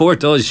 but sport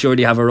does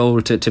surely have a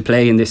role to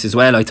play in this as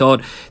well. I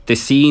thought the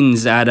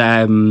scenes at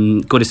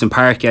Goodison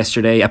Park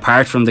yesterday,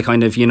 apart from the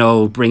kind of, you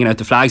know, bringing out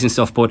the flags and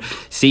stuff, but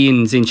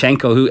seeing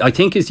Zinchenko, who I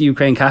think is the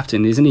Ukraine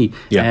captain, isn't he?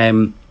 Yeah.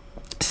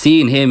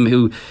 Seeing him,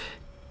 who,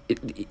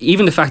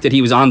 even the fact that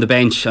he was on the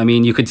bench, I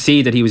mean, you could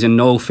see that he was in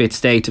no fit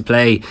state to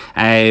play.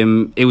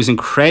 It was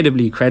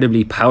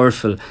incredibly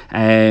powerful.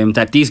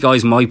 That these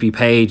guys might be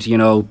paid, you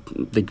know,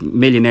 like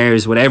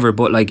millionaires, whatever,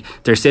 but, like,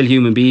 they're still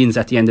human beings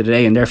at the end of the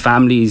day, and their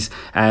families,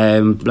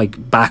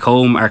 like, back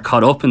home, are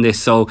caught up in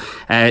this. So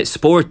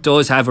sport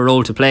does have a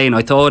role to play, and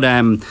I thought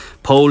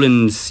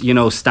Poland's, you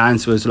know,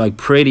 stance was, like,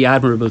 pretty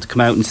admirable, to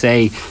come out and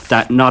say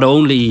that not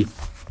only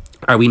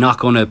are we not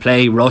going to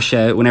play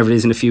Russia whenever it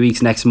is in a few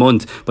weeks next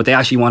month, but they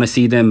actually want to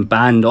see them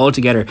banned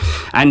altogether.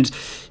 And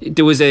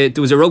there was a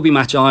rugby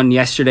match on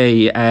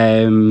yesterday,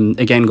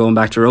 again going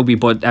back to rugby,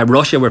 but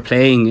Russia were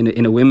playing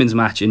in a women's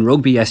match in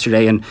rugby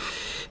yesterday, and,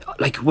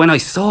 like, when I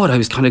saw it, I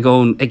was kind of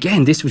going,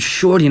 again, this would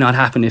surely not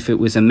happen if it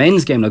was a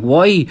men's game. Like,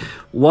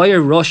 why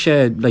are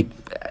Russia, like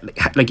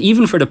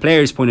even for the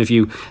players' point of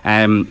view,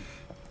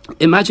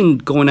 imagine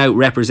going out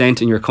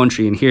representing your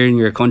country and hearing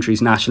your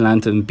country's national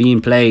anthem being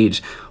played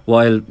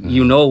while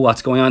you know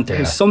what's going on.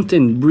 There's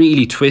something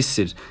really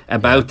twisted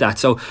about that.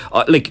 So,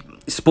 like,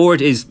 sport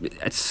is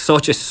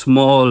such a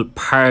small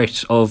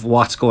part of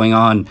what's going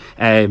on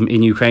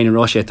in Ukraine and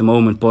Russia at the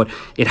moment, but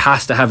it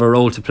has to have a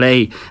role to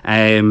play.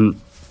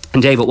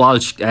 And David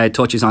Walsh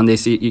touches on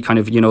this, you kind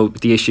of, you know,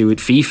 the issue with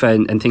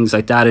FIFA and things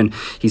like that, and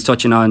he's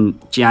touching on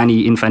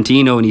Gianni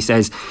Infantino, and he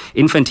says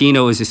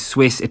Infantino is a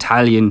Swiss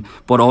Italian,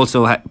 but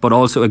also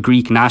a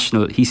Greek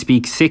national. He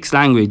speaks 6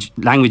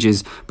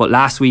 languages, but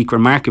last week,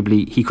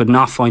 remarkably, he could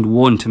not find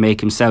one to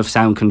make himself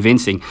sound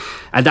convincing.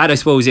 And that, I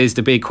suppose, is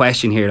the big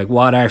question here. Like,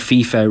 what are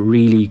FIFA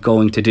really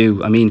going to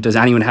do? I mean, does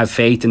anyone have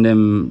faith in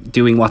them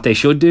doing what they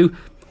should do?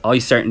 I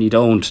certainly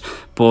don't.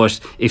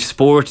 But if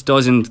sport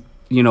doesn't,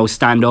 you know,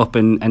 stand up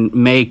and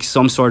make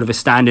some sort of a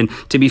stand, and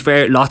to be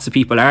fair, lots of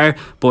people are,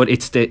 but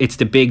it's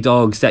the big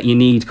dogs that you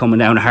need coming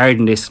down hard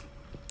in this.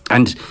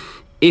 And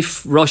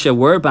if Russia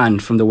were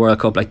banned from the World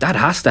Cup, like that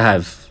has to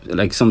have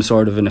like some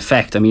sort of an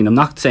effect. I mean, I'm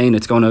not saying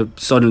it's going to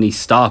suddenly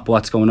stop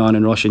what's going on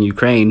in Russia and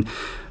Ukraine,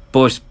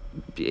 but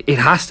it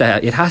has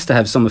to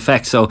have some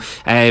effect. So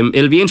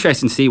it'll be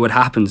interesting to see what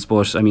happens.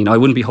 But I mean, I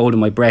wouldn't be holding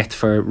my breath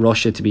for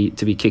Russia to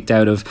be kicked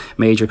out of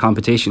major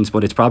competitions,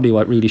 but it's probably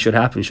what really should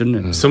happen,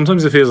 shouldn't it?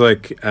 Sometimes it feels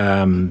like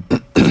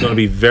there's going to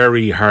be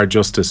very hard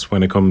justice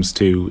when it comes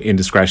to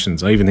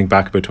indiscretions. I even think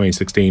back about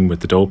 2016 with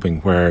the doping,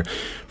 where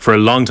for a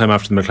long time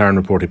after the McLaren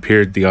report, it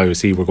appeared the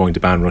IOC were going to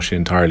ban Russia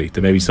entirely.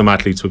 That maybe some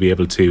athletes would be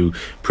able to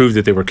prove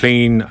that they were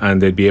clean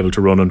and they'd be able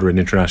to run under an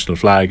international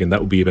flag, and that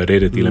would be about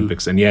it at the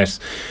Olympics. And yet,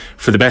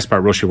 for the best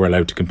part, Russia were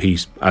allowed to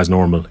compete as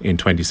normal in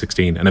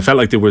 2016. And it felt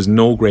like there was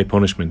no great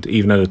punishment,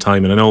 even at a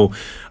time. And I know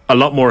a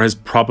lot more has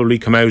probably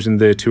come out in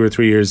the 2 or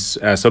 3 years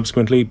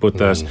subsequently, but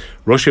that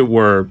Russia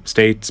were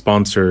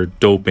state-sponsored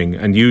doping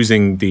and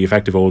using the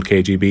effective old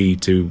KGB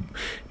to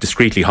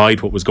discreetly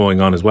hide what was going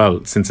on as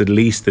well, since at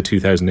least the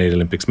 2008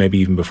 Olympics, maybe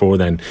even before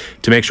then,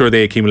 to make sure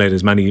they accumulate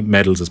as many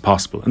medals as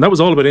possible. And that was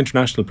all about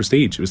international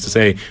prestige. It was to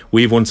say,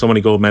 we've won so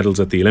many gold medals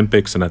at the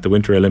Olympics and at the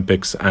Winter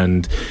Olympics,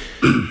 and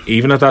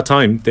even at that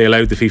time, they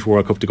allowed the FIFA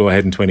World Cup to go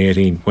ahead in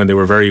 2018 when they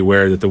were very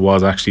aware that there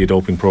was actually a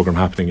doping program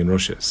happening in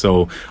Russia.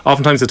 So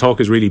oftentimes the talk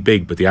is really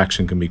big, but the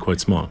action can be quite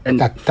small. And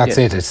that's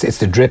it. It's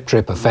the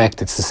drip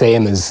effect. It's the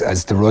same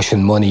as the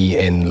Russian money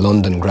in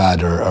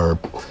Londongrad or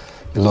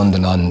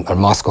London or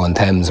Moscow on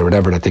Thames or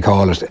whatever that they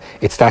call it.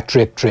 It's that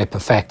drip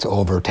effect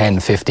over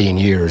 10, 15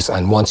 years.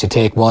 And once you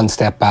take one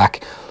step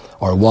back,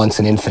 or once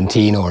an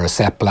Infantino or a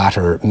Sepp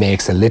Blatter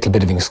makes a little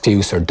bit of an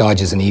excuse or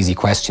dodges an easy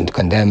question to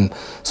condemn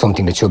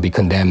something that should be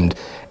condemned,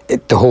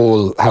 the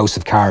whole house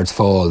of cards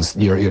falls.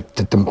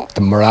 The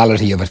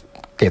morality of it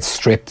gets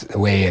stripped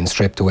away and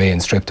stripped away and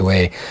stripped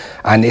away.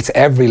 And it's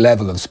every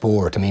level of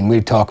sport. I mean,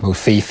 we talk about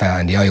FIFA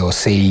and the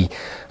IOC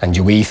and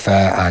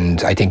UEFA,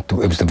 and I think it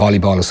was the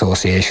Volleyball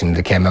Association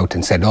that came out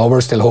and said, no, we're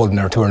still holding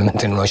our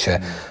tournament in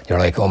Russia. You're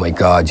like, oh my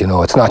God,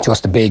 it's not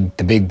just the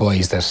big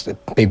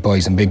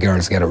boys and big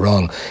girls get it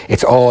wrong.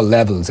 It's all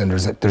levels. And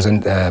there's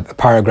a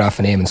paragraph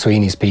in Eamon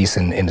Sweeney's piece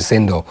in the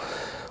Sindo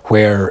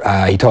where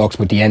he talks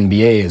about the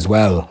NBA as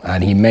well,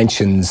 and he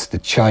mentions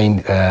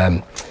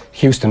the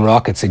Houston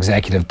Rockets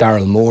executive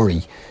Daryl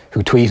Morey,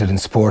 who tweeted in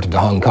support of the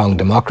Hong Kong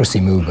democracy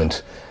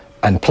movement,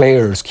 and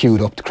players queued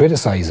up to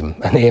criticise him.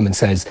 And Eamon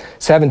says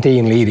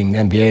 17 leading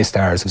NBA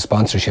stars have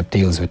sponsorship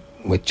deals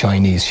with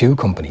Chinese shoe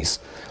companies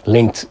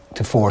linked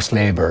to forced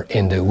labour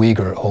in the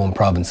Uyghur home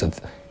province of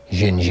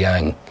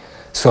Xinjiang.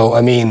 So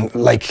I mean,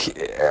 like,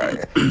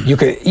 you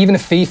could, even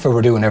if FIFA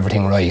were doing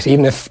everything right,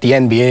 even if the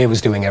NBA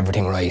was doing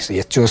everything right,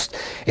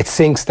 it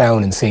sinks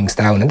down,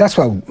 and that's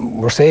what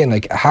we're saying.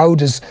 Like, how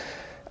does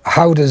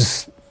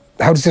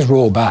this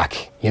roll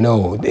back?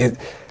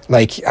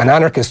 Like, an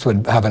anarchist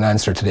would have an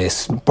answer to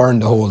this: burn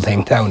the whole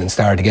thing down and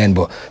start again.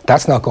 But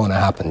that's not going to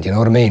happen. Do you know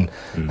what I mean?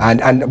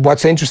 And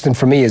what's interesting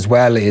for me as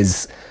well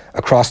is,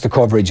 across the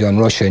coverage on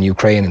Russia and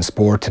Ukraine and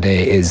sport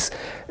today, is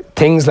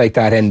things like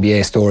that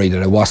NBA story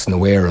that I wasn't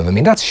aware of. I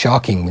mean, that's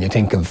shocking when you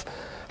think of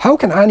how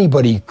can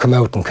anybody come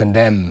out and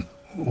condemn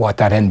what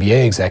that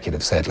NBA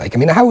executive said. Like, I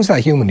mean, how is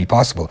that humanly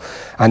possible?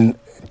 And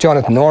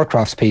Jonathan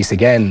Norcroft's piece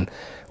again,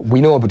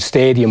 we know about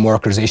stadium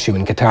workers' issue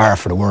in Qatar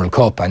for the World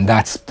Cup, and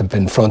that's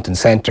been front and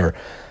centre.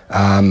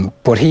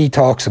 But he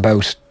talks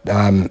about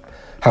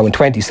how in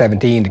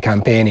 2017 the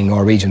campaigning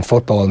Norwegian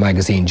football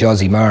magazine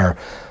Josimar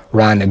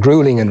ran a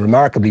gruelling and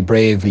remarkably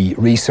bravely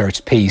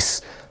researched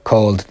piece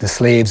called The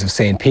Slaves of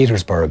St.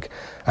 Petersburg,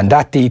 and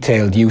that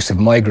detailed use of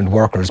migrant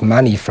workers,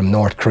 many from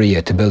North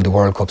Korea, to build the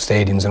World Cup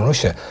stadiums in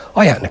Russia.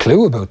 I hadn't a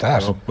clue about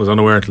that. I was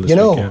unaware until this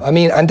week, yeah. I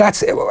mean, and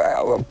that's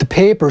the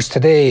papers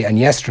today and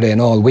yesterday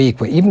and all week.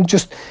 But even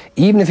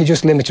if you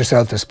just limit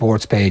yourself to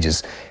sports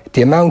pages,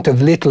 the amount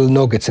of little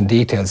nuggets and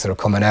details that are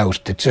coming out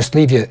that just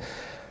leave you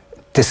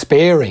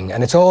despairing.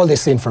 And it's all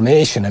this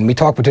information, and we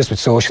talk about this with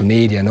social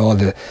media and all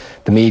the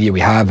media we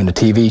have and the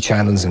TV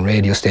channels and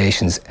radio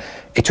stations.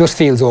 It just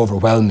feels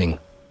overwhelming,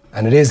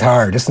 and it is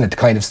hard, isn't it, to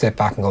kind of step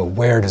back and go,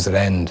 where does it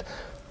end?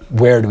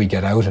 Where do we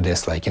get out of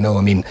this? Like,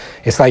 I mean,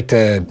 it's like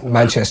the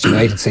Manchester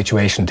United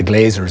situation, the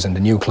Glazers and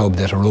the new club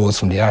that arose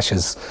from the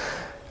ashes.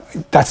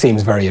 That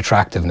seems very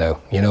attractive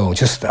now,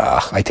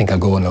 I think I'll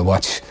go and I'll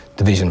watch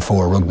Division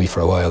 4 rugby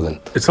for a while. And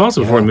it's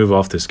also, before we move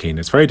off this, Cian,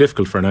 it's very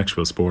difficult for an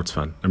actual sports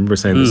fan. I remember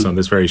saying this on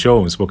this very show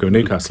when we spoke about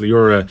Newcastle.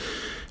 You're a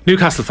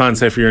Newcastle fan,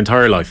 say, for your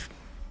entire life.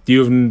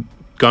 You've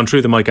gone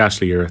through the Mike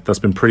Ashley era. That's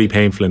been pretty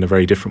painful in a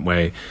very different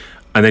way.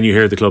 And then you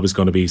hear the club is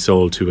going to be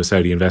sold to a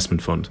Saudi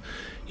investment fund.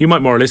 You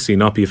might more realistically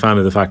not be a fan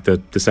of the fact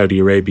that the Saudi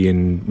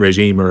Arabian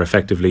regime are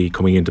effectively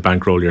coming in to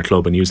bankroll your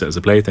club and use it as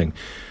a plaything.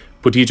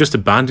 But do you just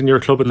abandon your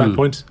club at that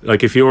point? Like,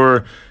 do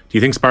you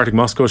think Spartak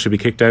Moscow should be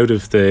kicked out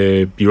of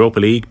the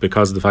Europa League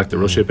because of the fact that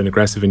Russia have been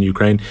aggressive in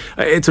Ukraine?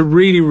 It's a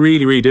really,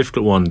 really, really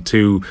difficult one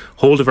to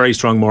hold a very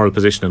strong moral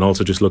position and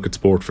also just look at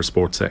sport for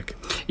sport's sake.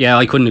 Yeah,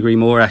 I couldn't agree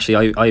more,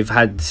 actually. I've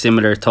had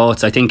similar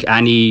thoughts. I think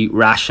any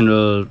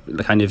rational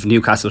kind of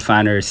Newcastle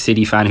fan or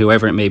City fan,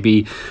 whoever it may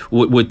be,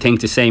 would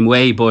think the same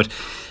way. But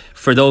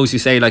for those who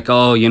say like,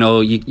 oh, you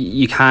know,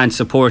 you can't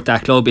support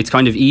that club, it's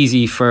kind of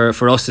easy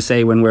for us to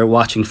say when we're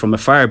watching from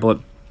afar. But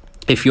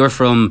if you're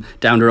from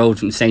down the road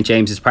from St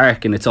James's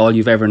Park and it's all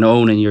you've ever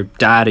known, and your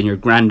dad and your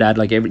granddad,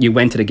 like you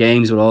went to the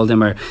games with all of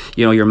them, or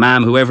you know, your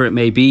mum, whoever it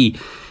may be,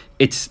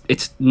 it's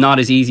not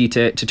as easy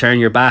to turn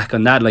your back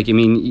on that. Like, I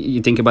mean,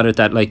 you think about it,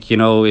 that like, you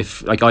know,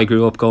 if like I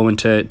grew up going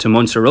to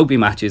Munster rugby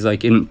matches,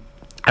 like in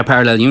a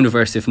parallel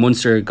universe, if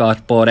Munster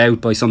got bought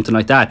out by something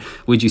like that,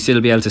 would you still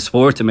be able to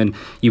support them? And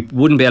you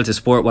wouldn't be able to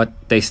support what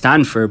they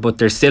stand for, but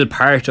they're still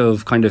part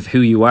of kind of who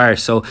you are.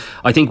 So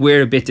I think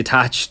we're a bit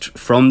detached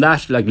from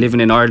that, like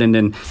living in Ireland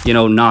and, you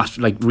know, not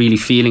like really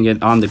feeling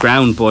it on the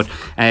ground. But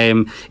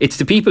it's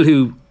the people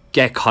who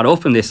get caught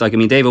up in this. Like, I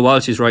mean, David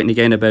Walsh is writing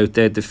again about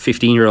the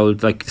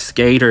 15-year-old like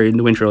skater in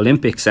the Winter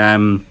Olympics,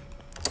 Kamila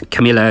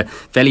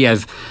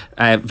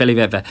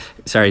Velieva.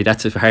 Sorry,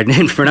 that's a hard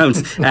name to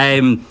pronounce.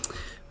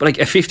 But like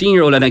a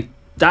 15-year-old, and like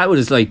that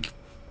was like,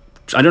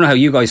 I don't know how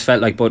you guys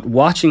felt like, but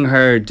watching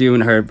her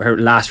doing her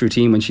last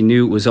routine when she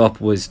knew it was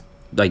up was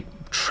like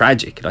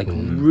tragic, like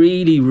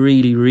really,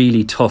 really,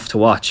 really tough to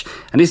watch.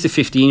 And this is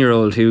a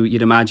 15-year-old who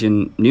you'd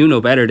imagine knew no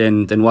better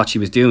than what she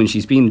was doing.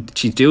 She's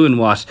doing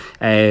what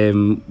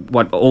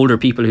older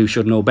people who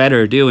should know better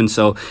are doing.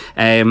 So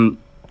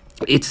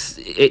it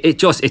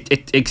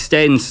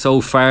extends so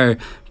far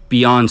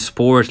beyond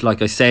sport,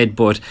 like I said,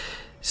 but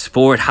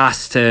sport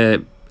has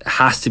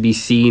to be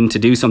seen to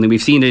do something.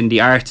 We've seen it in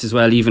the arts as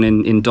well, even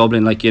in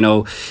Dublin, like, you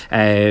know,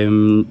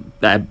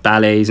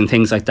 ballets and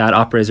things like that,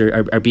 operas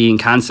are being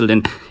cancelled,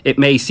 and it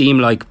may seem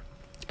like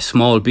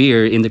small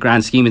beer in the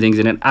grand scheme of things,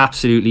 and it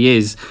absolutely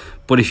is,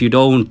 but if you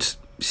don't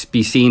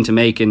be seen to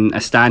making a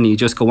stand, you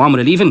just go on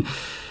with it. Even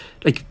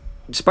like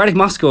Spartak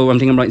Moscow, I'm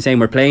thinking I'm right in saying,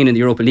 we're playing in the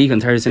Europa League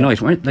on Thursday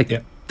night, weren't like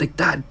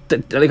that,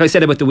 like I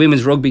said about the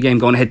women's rugby game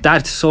going ahead,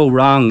 that's so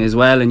wrong as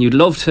well. And you'd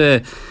love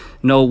to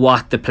know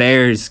what the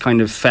players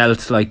kind of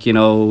felt like, you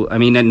know. I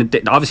mean, and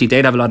obviously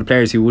they'd have a lot of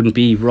players who wouldn't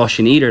be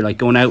Russian either, like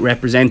going out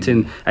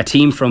representing a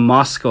team from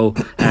Moscow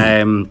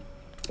in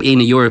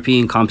a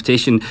European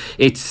competition.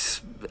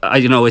 It's, I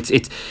don't know, it's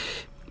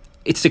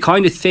the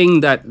kind of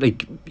thing that,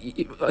 like,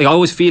 I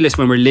always feel this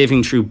when we're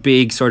living through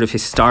big sort of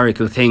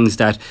historical things,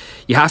 that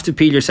you have to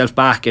peel yourself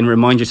back and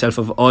remind yourself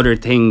of other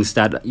things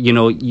that, you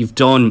know, you've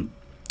done.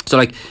 So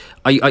like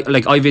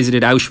I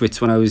visited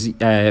Auschwitz when I was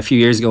a few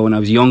years ago when I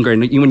was younger,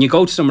 and when you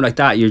go to somewhere like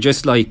that, you're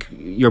just like,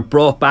 you're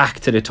brought back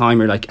to the time.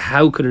 You're like,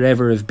 how could it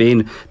ever have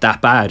been that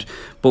bad?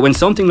 But when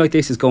something like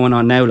this is going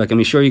on now, like,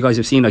 I'm sure you guys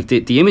have seen like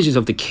the images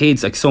of the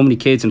kids, like so many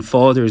kids and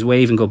fathers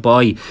waving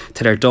goodbye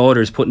to their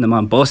daughters, putting them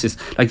on buses,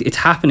 like it's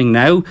happening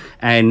now.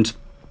 And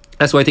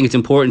that's why I think it's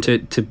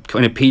important to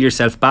kind of peel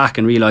yourself back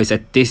and realise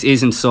that this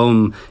isn't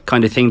some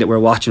kind of thing that we're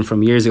watching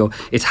from years ago.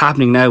 It's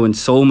happening now, and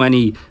so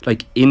many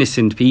like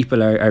innocent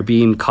people are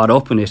being caught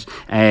up in it.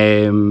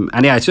 And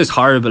yeah, it's just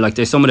horrible. Like,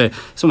 there's some of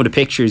the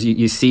pictures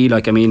you see.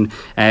 Like, I mean,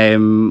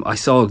 I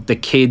saw the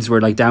kids were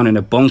like down in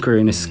a bunker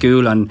in a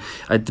school, and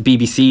the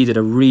BBC did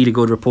a really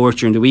good report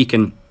during the week,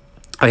 and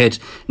I had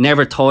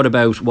never thought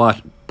about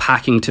what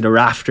packing to the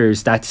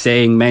rafters that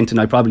saying meant, and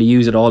I probably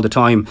use it all the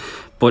time,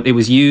 but it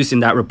was used in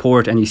that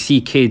report. And you see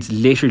kids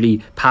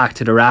literally packed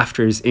to the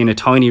rafters in a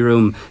tiny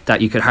room that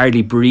you could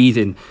hardly breathe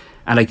in,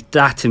 and like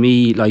that to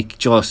me like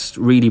just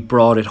really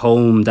brought it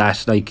home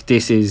that like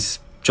this is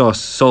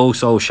just so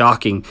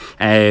shocking.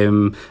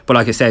 But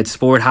like I said,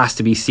 sport has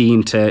to be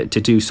seen to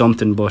do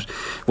something, but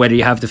whether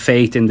you have the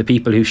faith in the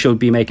people who should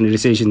be making the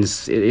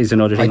decisions is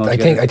another thing.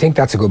 I think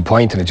that's a good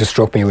point, and it just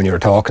struck me when you were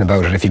talking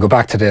about it. If you go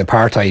back to the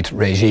apartheid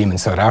regime in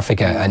South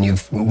Africa, and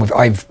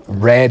I've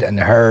read and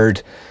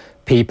heard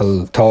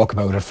people talk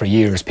about it for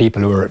years,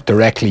 people who were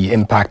directly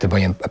impacted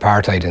by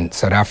apartheid in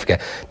South Africa.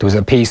 There was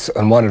a piece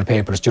on one of the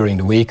papers during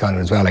the week on it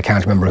as well, I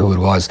can't remember who it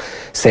was,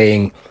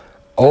 saying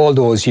all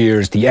those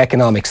years the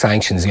economic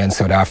sanctions against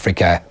South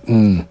Africa,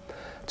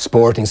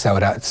 sporting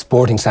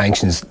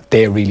sanctions,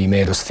 they really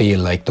made us feel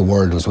like the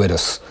world was with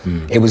us.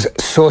 It was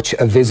such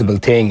a visible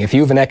thing. If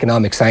you have an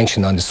economic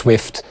sanction on the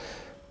SWIFT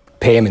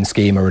payment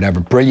scheme or whatever,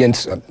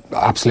 brilliant,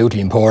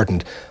 absolutely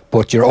important,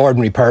 but your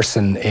ordinary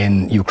person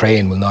in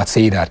Ukraine will not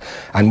see that.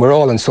 And we're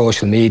all on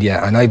social media,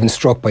 and I've been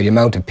struck by the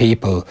amount of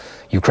people,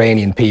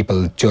 Ukrainian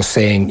people, just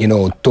saying, you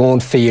know,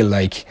 don't feel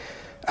like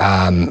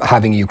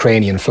having a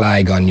Ukrainian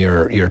flag on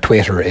your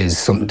Twitter is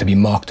something to be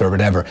mocked or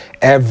whatever.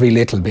 Every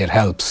little bit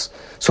helps.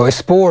 So if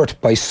sport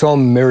by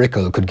some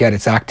miracle could get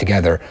its act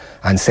together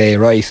and say,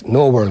 right,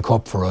 no World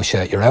Cup for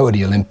Russia, you're out of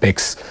the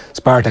Olympics,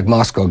 Spartak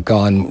Moscow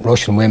gone,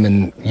 Russian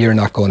women, you're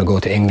not going to go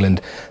to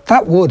England,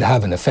 that would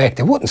have an effect.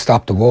 It wouldn't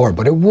stop the war,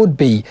 but it would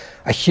be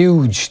a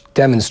huge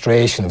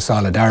demonstration of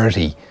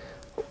solidarity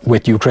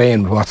with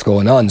Ukraine, with what's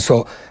going on.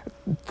 So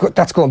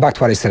that's going back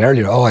to what I said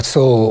earlier. Oh, it's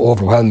so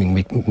overwhelming.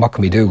 What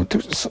can we do?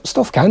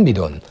 Stuff can be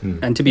done.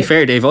 And to be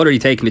fair, they've already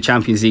taken the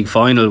Champions League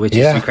final, which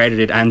is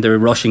accredited, and the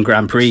Russian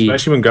Grand Prix.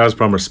 Especially when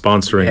Gazprom are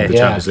sponsoring the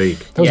Champions League.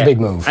 That was a big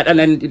move. And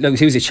then, like,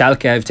 who's it?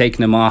 Schalke have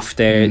taken them off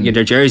their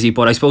jersey.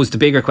 But I suppose the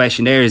bigger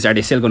question there is, are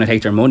they still going to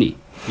take their money?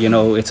 You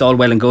know, it's all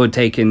well and good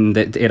taking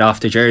it off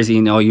the jersey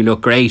and, oh, you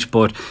look great,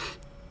 but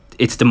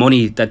it's the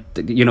money that,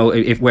 you know,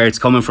 if where it's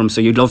coming from.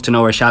 So you'd love to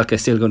know where Schalke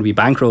is still going to be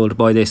bankrolled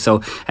by this.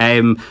 So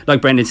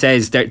like Brendan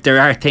says, there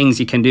are things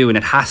you can do, and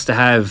it has to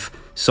have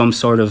some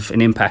sort of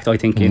an impact, I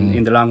think,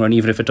 in the long run,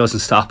 even if it doesn't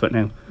stop it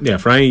now. Yeah,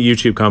 for any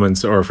YouTube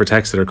comments or for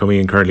texts that are coming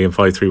in currently in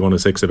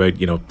 53106 about,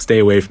 you know, stay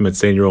away from it,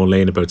 stay in your own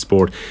lane about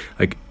sport,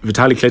 like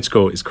Vitaly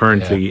Klitschko is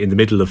currently in the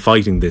middle of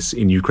fighting this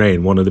in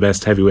Ukraine, one of the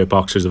best heavyweight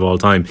boxers of all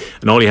time,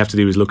 and all you have to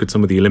do is look at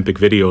some of the Olympic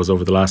videos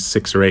over the last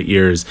 6 or 8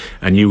 years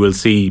and you will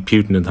see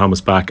Putin and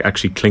Thomas Bach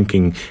actually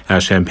clinking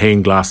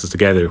champagne glasses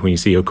together when you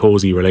see a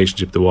cosy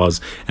relationship there was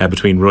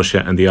between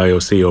Russia and the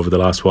IOC over the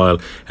last while,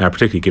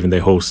 particularly given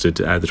they hosted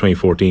the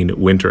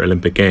 2014 Winter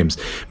Olympic Games.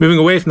 Moving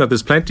away from that,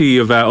 there's plenty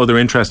of other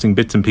interesting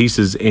bits and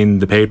pieces in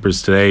the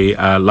papers today,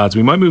 lads.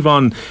 We might move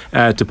on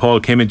to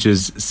Paul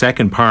Kimmage's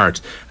second part.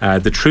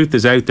 The Truth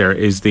Is Out There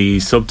is the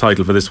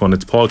subtitle for this one.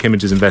 It's Paul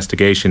Kimmage's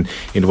investigation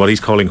into what he's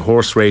calling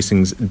horse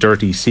racing's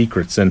dirty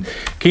secrets. And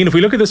Cian, if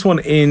we look at this one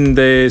in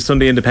the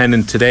Sunday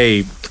Independent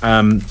today,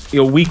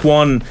 week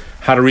one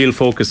had a real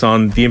focus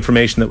on the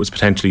information that was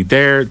potentially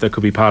there that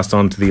could be passed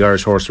on to the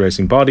Irish horse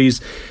racing bodies.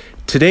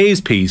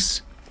 Today's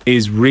piece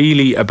is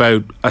really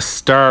about a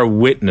star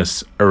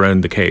witness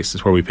around the case,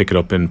 is where we pick it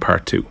up in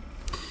part two.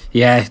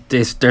 Yeah,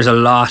 there's a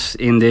lot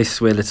in this,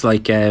 Will. It's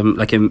like a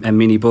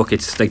mini book.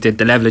 It's like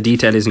the level of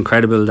detail is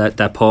incredible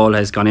that Paul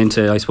has gone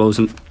into, I suppose.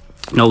 And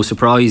no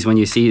surprise when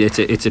you see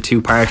it's a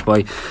two-part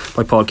by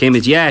Paul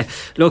Kimmage. Yeah,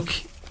 look,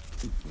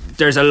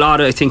 there's a lot,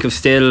 I think, of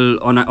still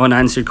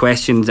unanswered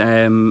questions.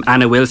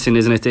 Anna Wilson,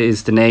 isn't it,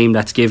 is the name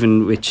that's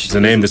given, which it's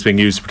a name that's being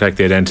used to protect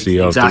the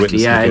identity of the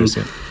witness.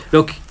 Exactly, yeah.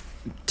 Look,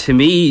 to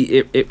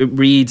me, it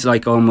reads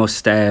like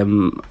almost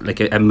like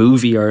a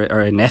movie or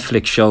a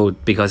Netflix show,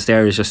 because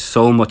there is just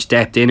so much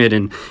depth in it.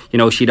 And, you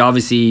know, she'd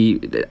obviously,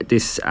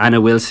 this Anna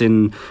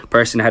Wilson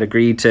person had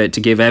agreed to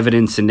give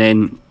evidence, and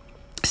then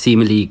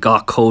seemingly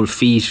got cold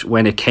feet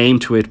when it came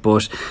to it.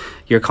 But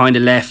you're kind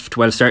of left,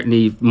 well,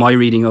 certainly my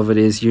reading of it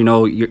is, you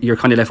know, you're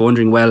kind of left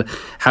wondering, well,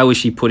 how was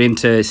she put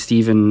into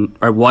Stephen,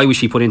 or why was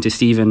she put into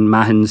Stephen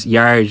Mahon's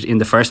yard in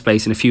the first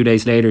place? And a few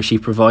days later she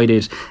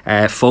provided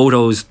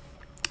photos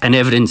and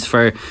evidence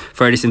for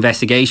this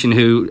investigation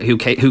who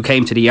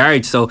came to the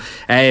yard. So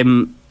I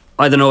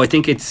don't know, I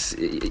think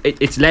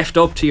it's left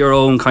up to your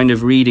own kind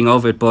of reading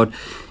of it. But,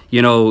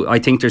 you know, I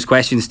think there's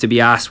questions to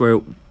be asked where,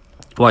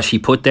 was she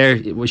put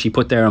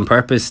there on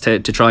purpose to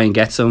try and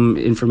get some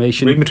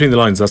information? Reading between the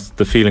lines, that's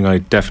the feeling I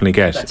definitely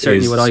get. That's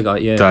certainly what I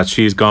got, yeah. That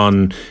she's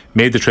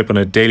made the trip on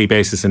a daily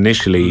basis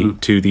initially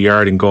to the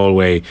yard in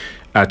Galway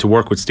to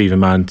work with Stephen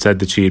Mann. Said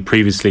that she had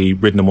previously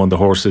ridden on one of the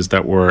horses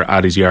that were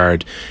at his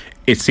yard.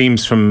 It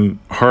seems from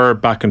her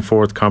back and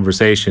forth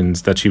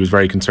conversations that she was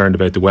very concerned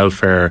about the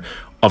welfare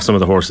of some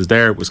of the horses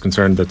there, was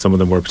concerned that some of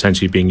them were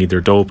potentially being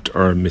either doped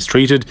or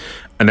mistreated,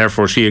 and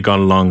therefore she had gone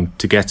along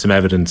to get some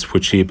evidence,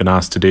 which she had been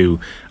asked to do,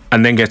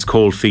 and then gets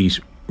cold feet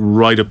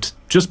right up to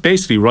just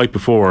basically right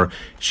before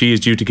she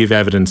is due to give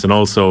evidence. And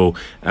also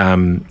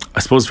I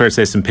suppose fair to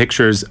say some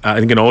pictures,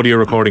 I think an audio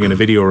recording and a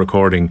video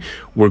recording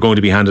were going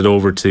to be handed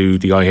over to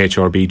the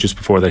IHRB just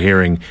before the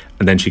hearing,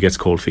 and then she gets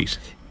cold feet.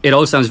 It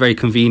all sounds very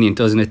convenient,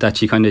 doesn't it, that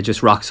she kind of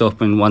just rocks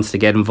up and wants to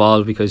get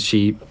involved because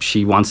she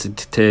wants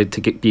to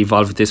be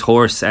involved with this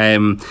horse.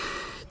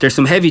 There's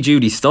some heavy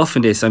duty stuff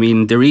in this. I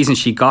mean, the reason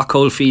she got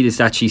cold feet is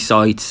that she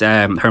cites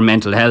her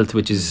mental health,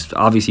 which is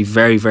obviously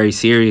very, very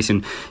serious.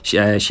 And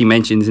she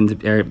mentions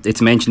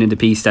it's mentioned in the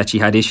piece that she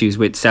had issues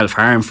with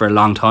self-harm for a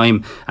long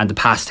time, and the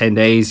past 10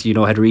 days, you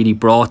know, had really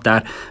brought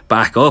that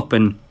back up.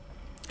 And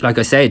like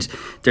I said,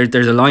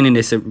 there's a line in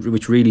this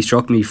which really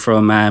struck me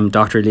from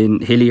Dr. Lynn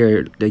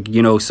Hillier. Like,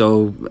 you know,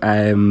 so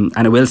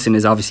Anna Wilson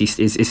is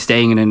obviously is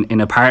staying in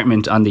an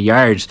apartment on the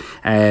yard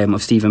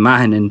of Stephen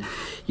Mahon, and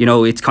you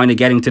know, it's kind of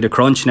getting to the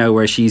crunch now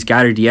where she's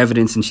gathered the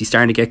evidence and she's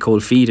starting to get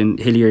cold feet. And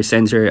Hillier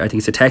sends her, I think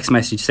it's a text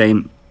message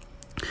saying,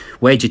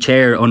 wedge a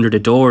chair under the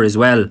door as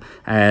well,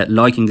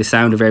 liking the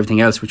sound of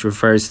everything else, which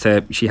refers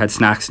to she had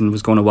snacks and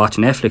was going to watch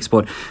Netflix.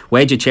 But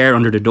wedge a chair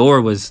under the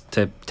door was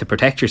to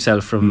protect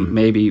yourself from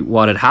maybe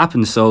what had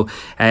happened. So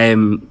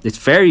it's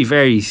very,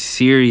 very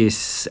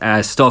serious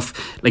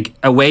stuff, like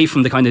away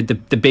from the kind of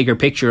the bigger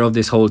picture of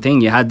this whole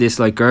thing. You had this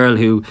like girl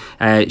who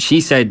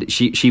she said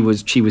she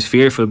was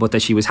fearful, but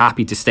that she was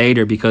happy to stay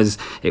there because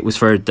it was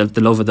for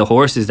the love of the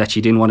horses, that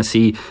she didn't want to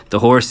see the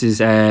horses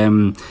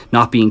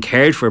not being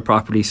cared for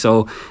properly.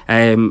 So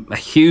a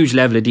huge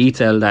level of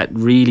detail that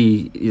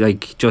really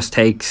like just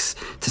takes,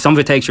 to some of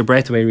it takes your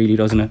breath away, really,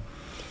 doesn't it?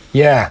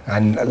 Yeah,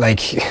 and like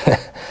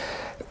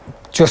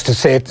just to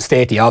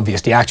state the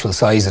obvious, the actual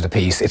size of the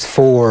piece, it's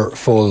 4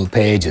 full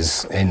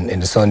pages in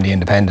the Sunday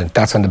Independent.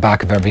 That's on the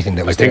back of everything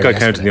that was there. I think I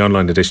counted the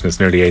online edition, it's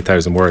nearly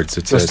 8,000 words.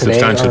 It's just a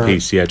substantial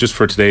piece, yeah, just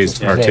for today's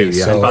part 2.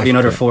 Yeah, so probably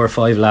another 4 or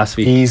 5 last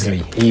week.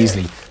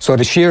 Easily. So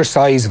the sheer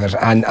size of it,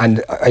 and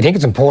I think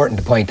it's important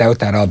to point out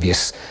that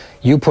obvious.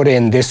 You put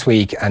in this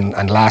week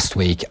and last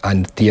week,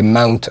 and the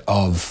amount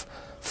of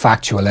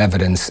factual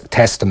evidence,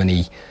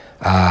 testimony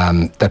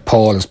that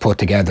Paul has put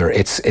together.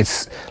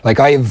 It's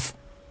like I've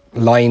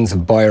lines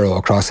of biro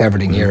across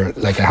everything here,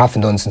 like I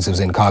haven't done since I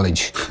was in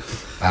college.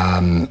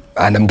 And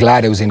I'm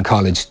glad I was in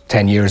college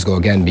 10 years ago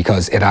again,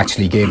 because it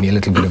actually gave me a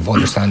little bit of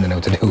understanding how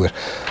to do it.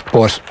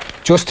 But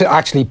just to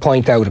actually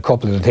point out a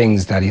couple of the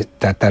things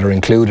that are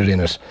included in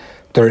it,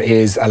 there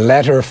is a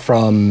letter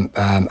from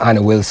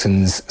Anna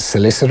Wilson's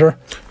solicitor,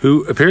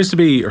 who appears to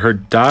be her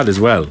dad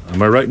as well.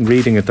 Am I right in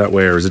reading it that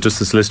way, or is it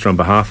just a solicitor on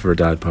behalf of her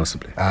dad,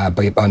 possibly?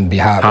 On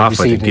behalf,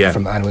 received it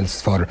from Anna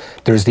Wilson's father.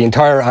 There's the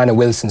entire Anna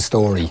Wilson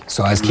story.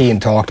 So as Cian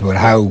talked about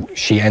how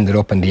she ended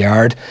up in the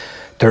yard,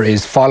 there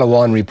is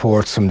follow-on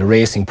reports from the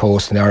Racing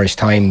Post and Irish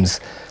Times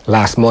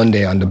last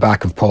Monday on the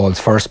back of Paul's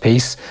first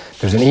piece.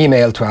 There's an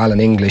email to Alan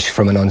English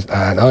from an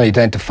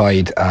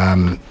unidentified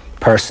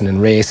person in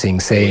racing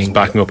saying,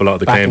 backing up a lot of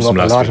the claims from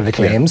last week.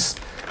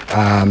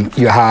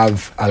 You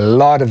have a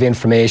lot of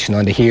information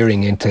on the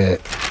hearing into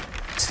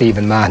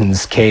Stephen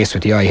Mahon's case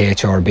with the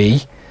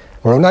IHRB.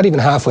 We're not even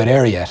halfway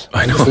there yet.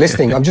 I'm just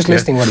listing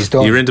what he's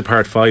done. You're into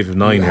part 5 of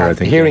 9 here, I think.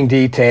 The hearing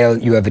detail,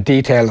 you have a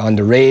detail on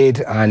the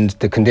raid and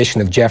the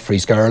condition of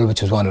Jeffrey's girl,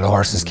 which was one of the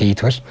horses key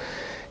to it.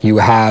 You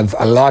have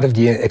a lot of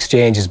the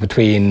exchanges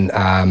between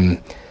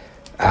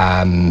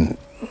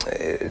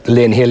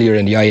Lynn Hillier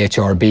in the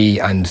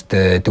IHRB and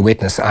the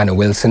witness Anna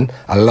Wilson.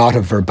 A lot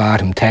of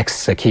verbatim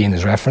texts that Cian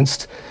has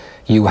referenced.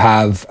 You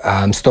have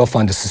stuff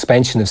on the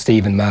suspension of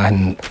Stephen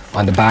Mahon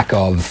on the back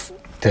of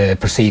the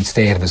perceived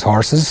state of his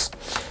horses.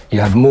 You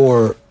have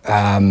more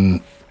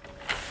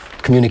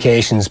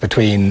communications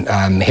between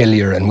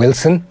Hillier and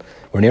Wilson.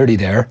 We're nearly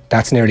there.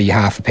 That's nearly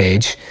half a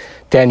page.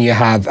 Then you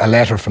have a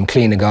letter from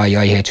Clean Guy,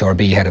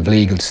 IHRB head of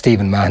legal, to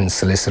Stephen Mahon's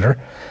solicitor.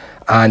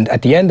 And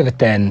at the end of it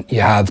then,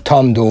 you have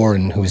Tom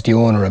Doran, who's the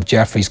owner of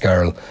Jeffrey's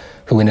Girl,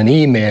 who in an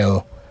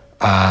email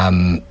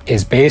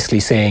is basically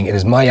saying, it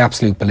is my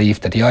absolute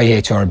belief that the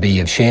IHRB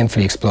have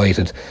shamefully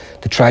exploited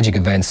the tragic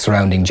events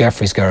surrounding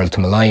Jeffrey's Girl to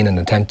malign and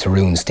attempt to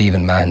ruin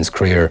Stephen Mahon's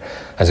career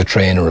as a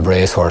trainer of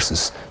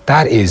racehorses.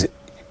 That is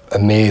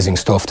amazing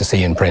stuff to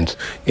see in print.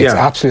 It's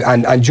absolute.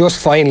 And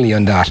just finally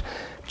on that,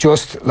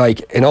 just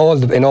like in all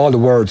the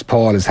words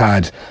Paul has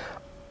had,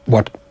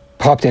 what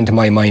popped into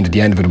my mind at the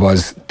end of it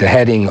was the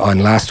heading on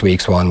last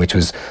week's one, which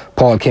was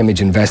Paul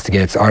Kimmage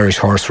investigates Irish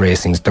horse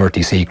racing's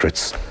dirty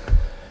secrets.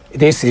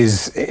 This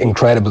is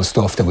incredible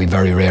stuff that we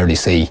very rarely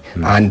see.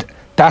 And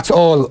that's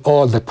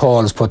all that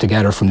Paul has put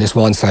together from this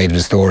one side of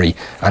the story.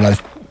 And I'll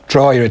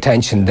draw your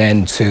attention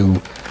then to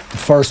the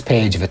first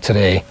page of it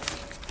today,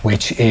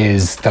 which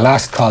is the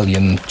last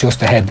column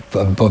just ahead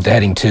above the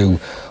heading 2.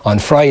 On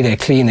Friday,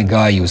 Clean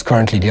Guy, who is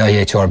currently the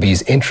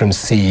IHRB's interim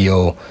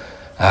CEO,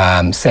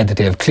 said that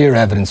they have clear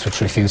evidence which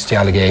refutes the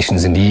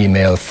allegations in the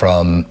email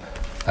from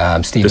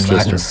Stephen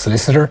Mahon's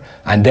solicitor.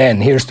 And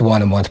then here's the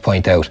one I want to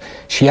point out.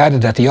 She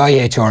added that the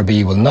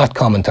IHRB will not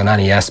comment on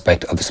any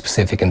aspect of a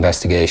specific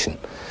investigation.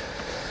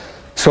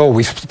 So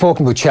we've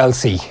spoken about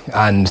Chelsea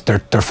and their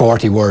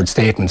 40-word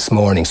statement this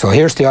morning. So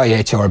here's the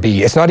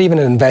IHRB. It's not even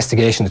an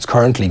investigation that's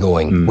currently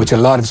going, which a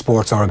lot of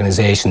sports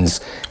organisations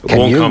can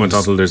won't use. Comment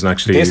until there's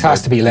actually... This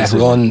has to be let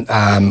run.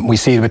 We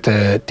see it with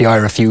the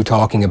IRFU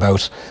talking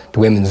about the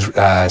women's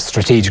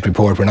strategic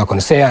report. We're not going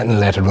to say that and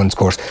let it run its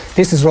course.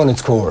 This has run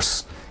its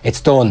course. It's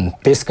done.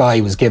 This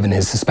guy was given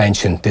his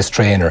suspension, this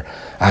trainer.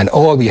 And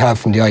all we have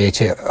from the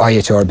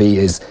IHRB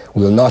is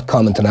we will not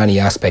comment on any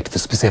aspect of the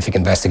specific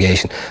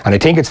investigation. And I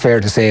think it's fair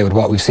to say with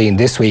what we've seen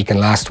this week and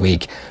last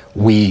week,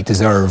 we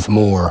deserve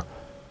more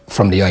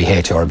from the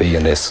IHRB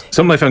in this.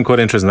 Something I found quite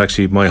interesting,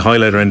 actually, my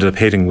highlighter ended up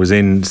hitting was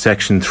in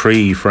section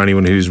 3 for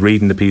anyone who's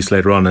reading the piece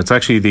later on. It's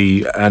actually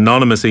the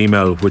anonymous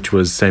email which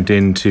was sent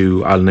in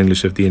to Alan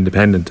English of The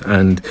Independent,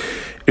 and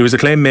it was a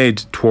claim made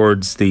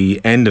towards the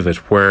end of it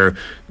where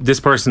this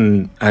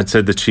person had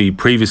said that she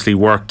previously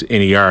worked in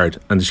a yard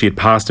and that she had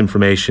passed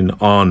information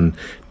on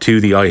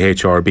to the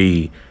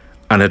IHRB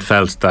and had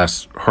felt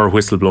that her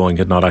whistleblowing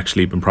had not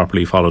actually been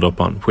properly followed up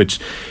on, which,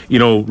 you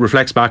know,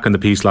 reflects back on the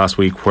piece last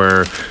week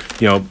where,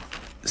 you know,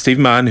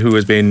 Stephen Mahon, who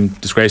has been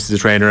disgraced as a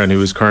trainer and who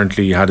has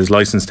currently had his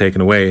licence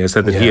taken away, has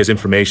said that he has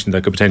information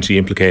that could potentially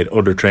implicate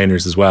other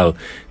trainers as well.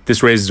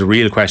 This raises a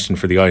real question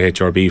for the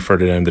IHRB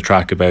further down the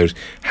track about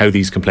how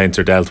these complaints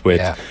are dealt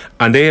with.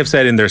 And they have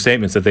said in their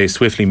statements that they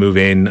swiftly move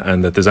in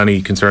and that there's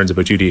any concerns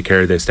about duty of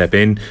care, they step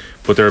in.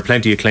 But there are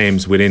plenty of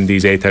claims within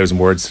these 8,000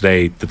 words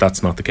today that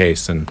that's not the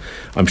case. And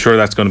I'm sure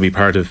that's going to be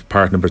part of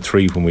part number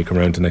 3 when we come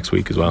around to next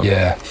week as well.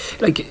 Yeah.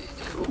 Like,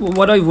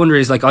 what I wonder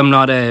is, like, I'm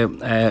not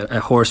a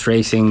horse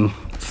racing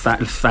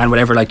fan,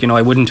 whatever, like, you know,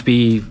 I wouldn't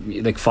be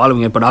like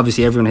following it, but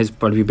obviously everyone has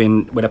probably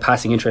been with a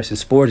passing interest in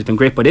sport, has been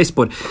great by this,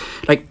 but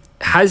like,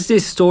 has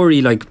this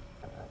story like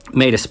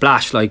made a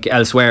splash like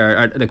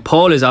elsewhere? Like,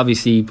 Paul is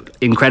obviously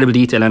incredible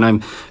detail, and I'm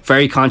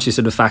very conscious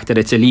of the fact that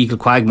it's a legal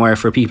quagmire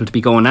for people to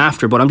be going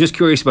after, but I'm just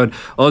curious about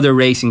other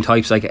racing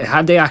types. Like,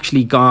 have they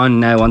actually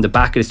gone now on the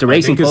back of this? The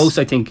Racing Post,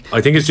 I think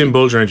his Jim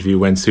Bulger interview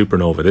went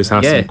supernova. This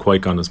hasn't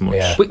quite gone as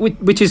much,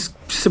 which is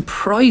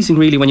surprising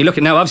really when you look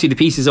at now. Obviously the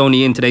piece is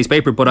only in today's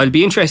paper, but I'll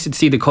be interested to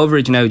see the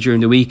coverage now during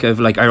the week of,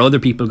 like, are other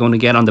people going to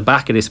get on the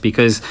back of this?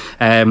 Because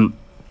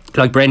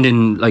like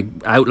Brendan like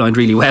outlined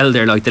really well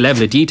there, like the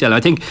level of detail.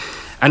 I think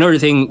Another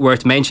thing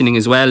worth mentioning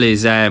as well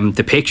is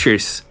the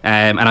pictures,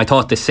 and I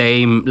thought the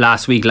same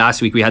last week.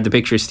 Last week we had the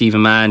picture of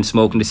Stephen Mann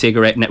smoking the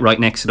cigarette right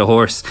next to the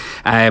horse.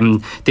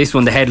 This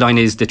one, the headline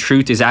is "The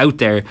Truth is Out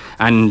There,"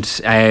 and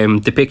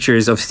the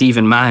pictures of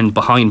Stephen Mann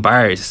behind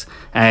bars,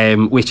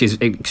 which is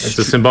it's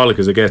as symbolic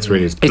as it gets,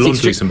 really. It's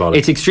bluntly symbolic.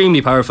 It's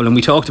extremely powerful, and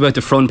we talked about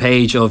the front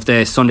page of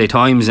the Sunday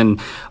Times, and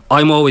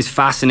I'm always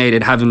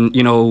fascinated, having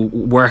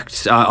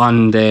worked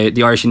on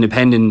the Irish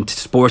Independent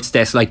sports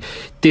desk. Like,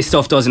 this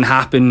stuff doesn't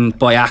happen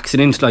by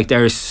accident. Like,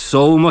 there is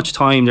so much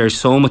time, there's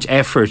so much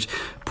effort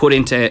put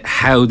into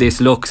how this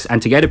looks,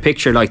 and to get a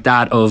picture like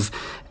that of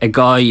a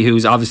guy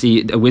who's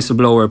obviously a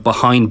whistleblower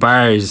behind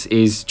bars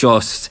is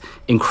just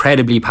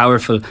incredibly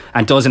powerful,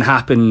 and doesn't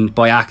happen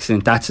by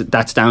accident.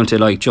 That's down to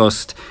like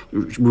just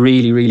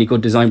really, really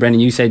good design.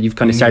 Brendan, you said you've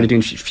kind of started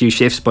doing a few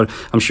shifts, but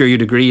I'm sure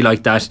you'd agree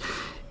like that.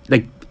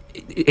 Like,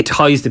 it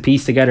ties the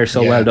piece together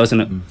so well, doesn't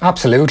it?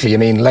 Absolutely. I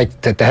mean,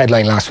 like the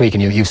headline last week,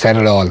 and you've said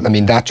it all. I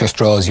mean, that just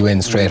draws you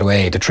in straight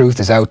away. The truth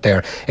is out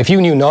there. If you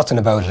knew nothing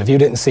about it, if you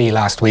didn't see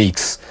last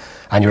week's,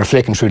 and you were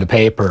flicking through the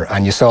paper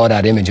and you saw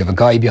that image of a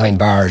guy behind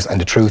bars and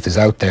the truth is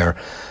out there,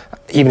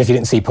 even if you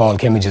didn't see Paul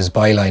Kimmage's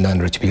byline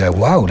under it, you'd be like,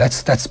 wow,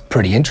 that's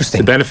pretty interesting.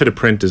 It's the benefit of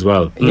print as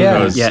well.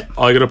 Yeah.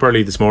 I got up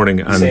early this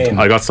morning and Same.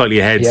 I got slightly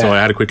ahead, so I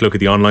had a quick look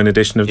at the online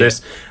edition of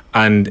this,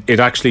 and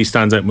it actually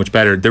stands out much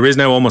better. There is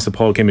now almost a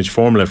Paul Kimmage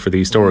formula for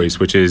these stories,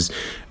 which is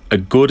a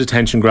good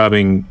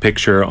attention-grabbing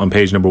picture on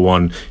page number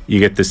 1. You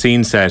get the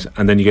scene set,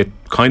 and then you get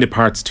kind of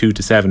parts 2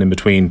 to 7 in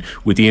between,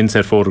 with the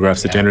inset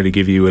photographs that generally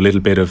give you a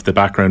little bit of the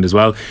background as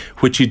well,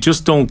 which you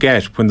just don't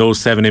get when those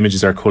 7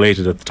 images are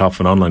collated at the top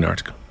of an online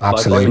article.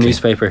 Absolutely. Like a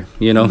newspaper,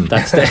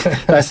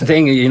 that's the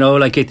thing,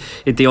 like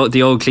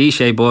the old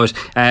cliche. But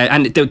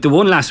and the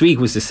one last week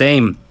was the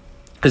same.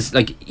 Because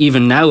like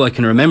even now I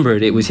can remember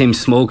it was him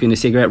smoking a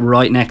cigarette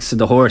right next to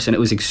the horse, and it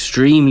was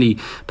extremely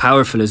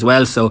powerful as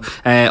well. So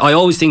I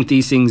always think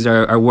these things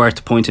are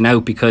worth pointing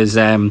out, because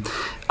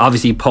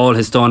obviously Paul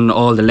has done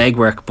all the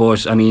legwork,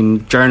 but I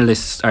mean,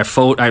 journalists, our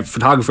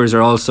photographers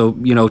are also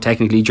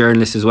technically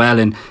journalists as well,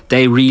 and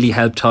they really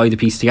help tie the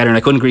piece together. And I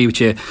couldn't agree with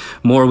you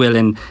more, Will,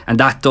 and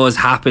that does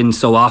happen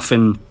so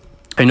often.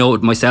 I know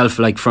it myself,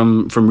 like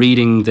from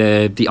reading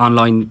the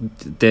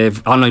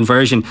online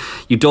version,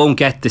 you don't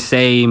get the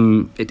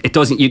same. It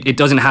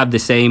doesn't have the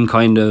same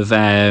kind of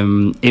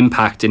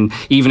impact. And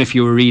even if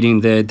you were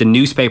reading the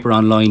newspaper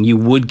online, you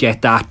would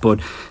get that.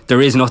 But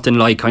there is nothing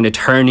like kind of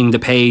turning the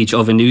page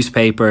of a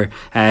newspaper,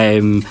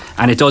 and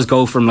it does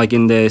go from, like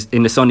in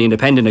the Sunday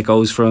Independent, it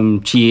goes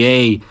from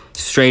GAA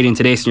straight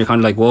into this, and you're kind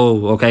of like,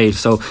 whoa, okay.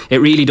 So it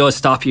really does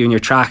stop you in your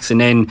tracks.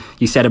 And then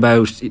you said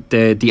about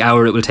the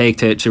hour it will take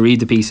to read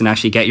the piece and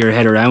actually get your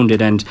head around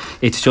it, and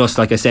it's just,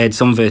 like I said,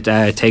 some of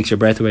it takes your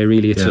breath away,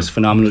 really. It's just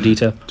phenomenal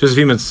detail. Just a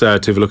few minutes to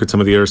have a look at some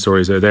of the other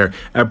stories that are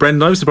there.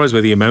 Brendan, I was surprised by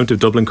the amount of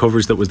Dublin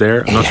coverage that was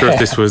there. I'm not sure if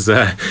this was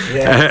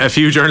a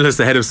few journalists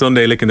ahead of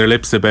Sunday licking their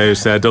lips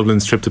about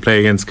Dublin's trip to play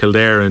against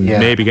Kildare and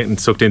maybe getting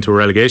sucked into a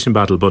relegation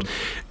battle, but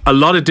a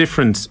lot of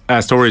different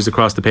stories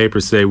across the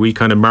papers today. We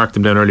kind of marked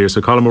them down earlier.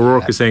 So Colin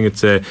O'Rourke is saying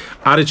it's an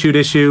attitude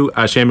issue.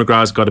 Shane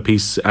McGrath's got a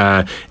piece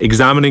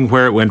examining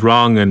where it went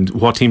wrong and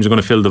what teams are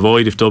going to fill the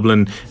void if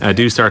Dublin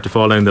do start to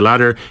fall down the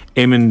ladder.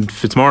 Eamon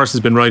Fitzmaurice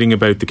has been writing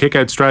about the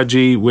kick-out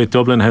strategy with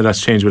Dublin, how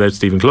that's changed without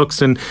Stephen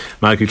Cluxton.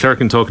 Malachy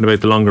Clerkin talking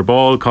about the longer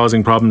ball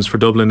causing problems for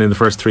Dublin in the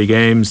first 3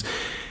 games.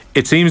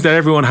 It seems that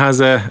everyone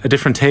has a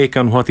different take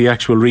on what the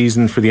actual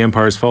reason for the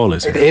Empire's fall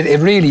is. It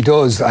really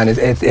does, and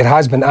it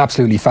has been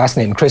absolutely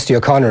fascinating. Christy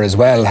O'Connor as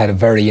well had a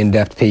very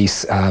in-depth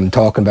piece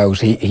talking about,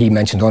 he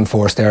mentioned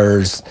unforced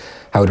errors,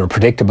 how they're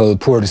predictable,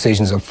 poor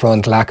decisions up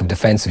front, lack of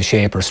defensive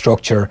shape or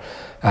structure.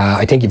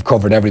 I think you've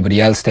covered everybody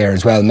else there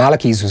as well.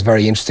 Malachy's was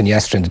very interesting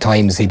yesterday in the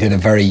Times. He did a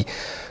very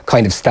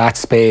kind of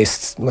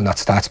stats-based, well, not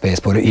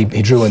stats-based, but he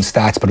drew in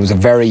stats, but it was a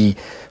very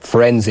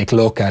forensic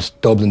look at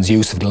Dublin's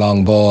use of the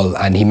long ball.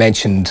 And he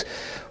mentioned,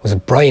 was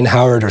it Brian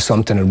Howard or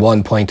something at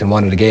one point in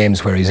one of the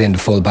games where he's in the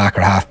full back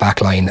or half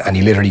back line, and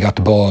he literally got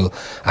the ball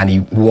and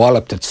he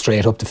walloped it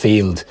straight up the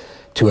field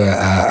to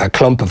a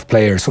clump of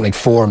players, something like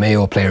 4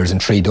 Mayo players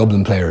and 3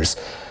 Dublin players.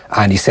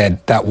 And he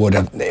said that would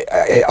have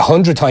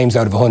 100 times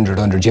out of 100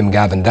 under Jim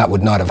Gavin, that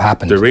would not have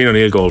happened. The Rian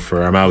O'Neill goal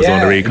for Armagh was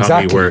under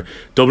economy, where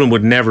Dublin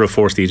would never have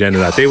forced the agenda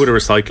of that. They would have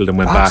recycled and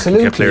went back and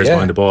kept players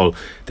behind the ball.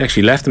 They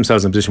actually left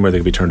themselves in a position where they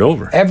could be turned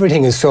over.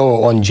 Everything is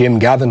so un Jim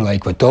Gavin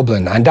like with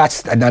Dublin, and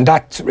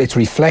that it's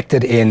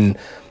reflected in,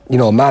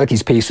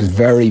 Malachy's piece was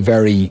very,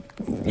 very,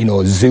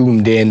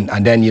 zoomed in,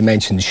 and then you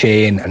mentioned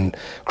Shane and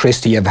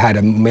Christy have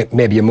had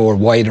maybe a more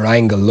wider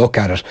angle look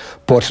at it,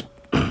 but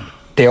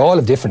they all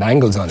have different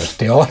angles on it.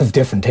 They all have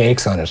different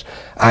takes on it.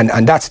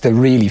 And that's the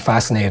really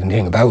fascinating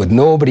thing about it.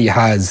 Nobody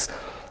has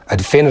a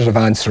definitive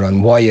answer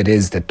on why it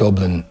is that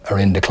Dublin are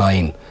in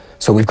decline.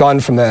 So we've gone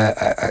from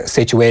a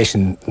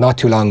situation not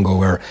too long ago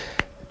where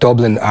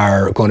Dublin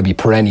are going to be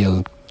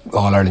perennial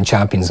All-Ireland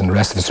champions and the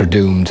rest of us are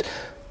doomed.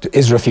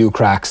 Is there a few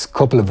cracks,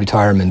 couple of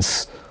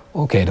retirements?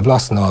 okay, they've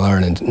lost in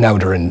All-Ireland, now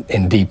they're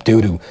in deep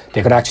doo-doo.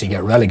 They could actually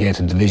get relegated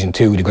to Division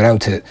 2. They go down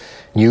to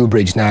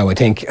Newbridge now. I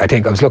think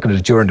I was looking at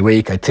it during the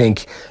week. I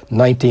think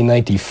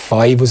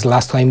 1995 was the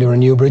last time they were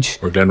in Newbridge.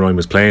 Where Glenroy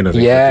was playing, I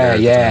think.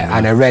 Yeah.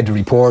 And I read the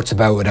reports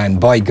about it, and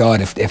by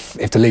God, if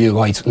the Lily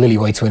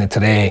Whites win it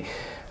today,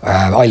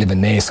 I live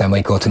in Naas, I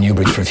might go to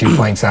Newbridge for a few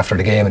pints after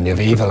the game in the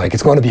Aviva. Like,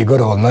 it's going to be a good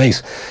old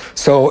night.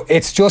 So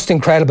it's just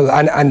incredible,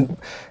 and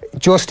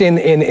just in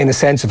a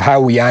sense of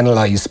how we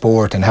analyse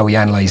sport and how we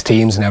analyse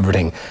teams and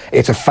everything,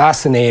 it's a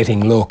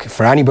fascinating look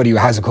for anybody who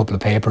has a couple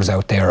of papers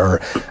out there or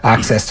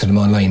access to them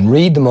online.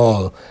 Read them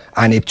all,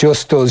 and it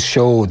just does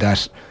show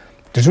that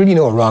there's really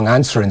no wrong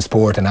answer in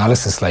sport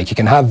analysis. Like, you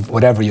can have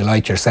whatever you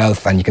like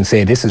yourself, and you can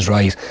say this is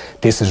right,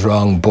 this is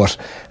wrong, but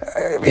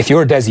if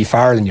you're Desi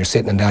Farrell and you're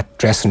sitting in that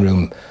dressing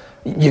room,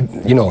 you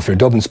know, if you're a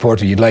Dublin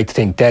supporter, you'd like to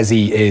think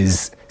Desi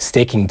is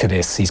sticking to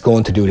this, he's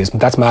going to do this.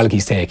 That's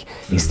Malachy's take.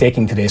 He's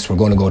sticking to this, we're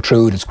going to go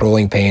through it, it's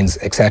growing pains,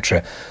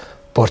 etc.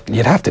 But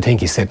you'd have to think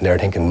he's sitting there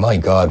thinking, my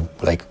God,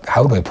 like,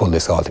 how do I pull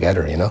this all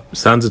together, you know?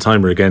 Stands a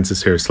timer against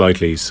us here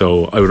slightly,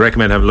 so I would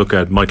recommend having a look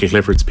at Michael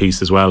Clifford's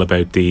piece as well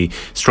about the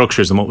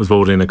structures and what was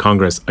voted in at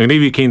Congress. I'm going to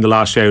give you, Cian, the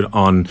last shout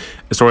on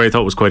a story I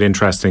thought was quite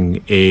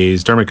interesting,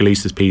 is Dermot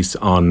Gilleese's piece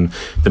on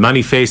the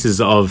many faces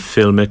of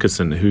Phil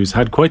Mickelson, who's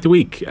had quite the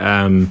week.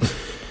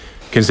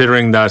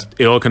 Considering that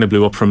it all kind of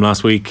blew up from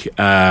last week,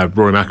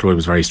 Rory McIlroy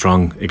was very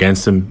strong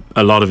against him.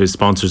 A lot of his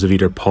sponsors have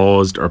either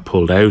paused or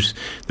pulled out.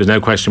 There's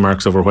now question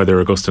marks over whether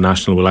Augusta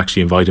National will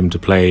actually invite him to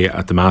play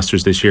at the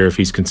Masters this year if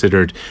he's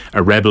considered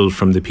a rebel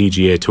from the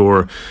PGA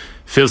Tour.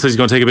 Phil says he's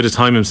going to take a bit of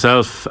time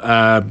himself.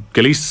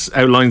 Gilleese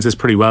outlines this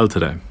pretty well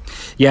today.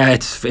 Yeah,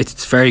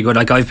 it's very good.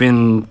 Like, I've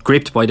been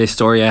gripped by this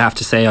story, I have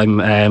to say.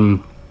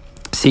 I'm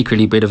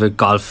secretly a bit of a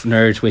golf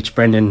nerd, which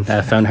Brendan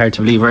found hard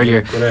to believe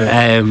earlier.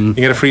 You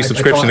get a free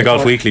subscription to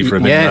Golf Weekly for a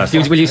minute.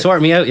 Yeah, will you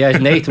sort me out? Yeah,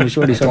 Nathan will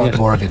surely sort me out.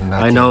 More than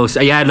that. I know.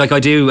 So, yeah, like,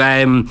 I do.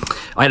 I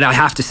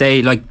have to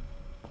say, like,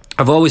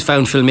 I've always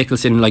found Phil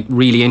Mickelson like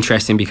really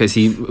interesting because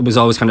he was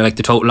always kind of like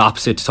the total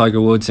opposite to Tiger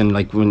Woods, and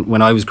like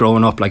when I was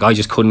growing up, like, I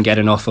just couldn't get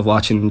enough of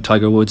watching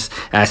Tiger Woods.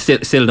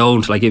 Still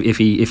don't, like, if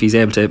he's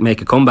able to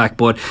make a comeback,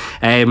 but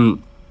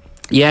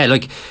yeah,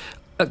 like,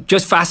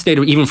 just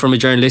fascinated even from a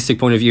journalistic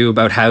point of view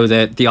about how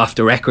the off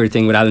the record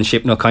thing with Alan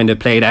Shipnuck kind of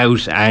played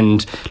out,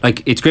 and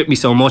like, it's gripped me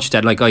so much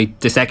that like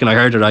the second I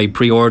heard it, I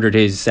pre-ordered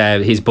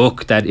his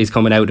book that is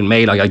coming out in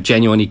May. Like, I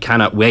genuinely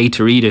cannot wait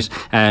to read it.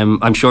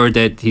 I'm sure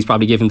that he's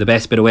probably given the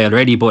best bit away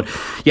already, but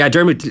yeah,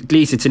 Dermot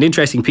Gilleese, it's an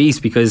interesting piece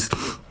because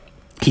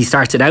he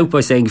started out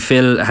by saying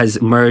Phil has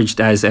emerged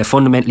as a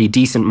fundamentally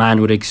decent man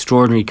with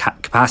extraordinary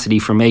capacity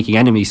for making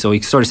enemies. So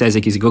he sort of says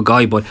like he's a good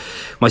guy, but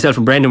myself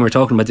and Brendan were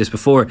talking about this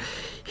before.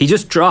 He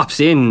just drops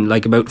in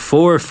like about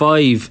 4 or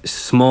 5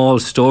 small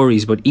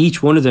stories, but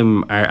each one of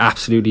them are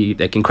absolutely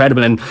like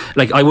incredible. And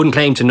like, I wouldn't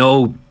claim to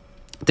know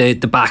the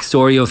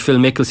backstory of Phil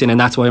Mickelson, and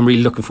that's why I'm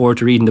really looking forward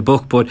to reading the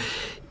book, but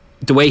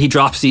the way he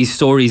drops these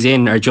stories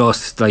in are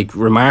just like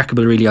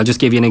remarkable, really. I'll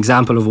just give you an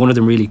example of one of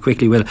them really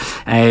quickly, Will.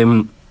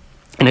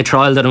 In a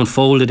trial that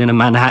unfolded in a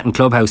Manhattan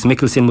clubhouse,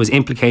 Mickelson was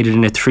implicated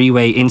in a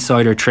 3-way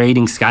insider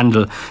trading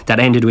scandal that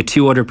ended with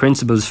 2 other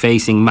principals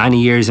facing many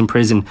years in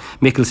prison.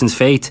 Mickelson's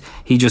fate,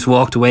 he just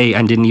walked away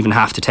and didn't even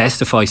have to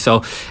testify.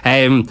 So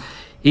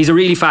he's a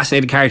really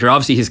fascinating character.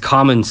 Obviously his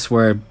comments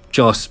were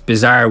just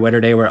bizarre,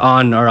 whether they were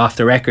on or off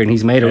the record, and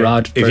he's made a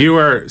rod. If you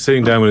are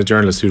sitting down with a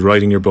journalist who's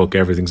writing your book,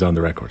 everything's on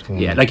the record.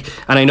 Yeah, like,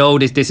 and I know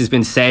this has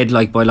been said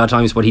like by a lot of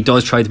times, but he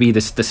does try to be the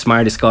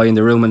smartest guy in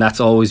the room, and that's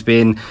always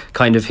been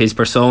kind of his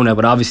persona,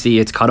 but obviously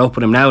it's caught up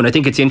with him now, and I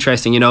think it's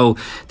interesting, you know,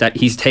 that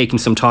he's taken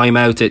some time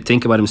out to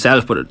think about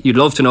himself, but you'd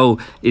love to know,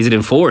 is it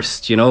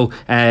enforced, you know?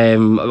 I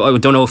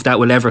don't know if that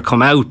will ever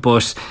come out,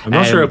 but I'm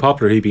not sure how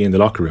popular he'd be in the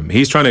locker room.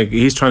 He's trying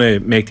to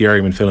make the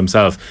argument, Phil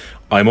himself,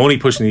 I'm only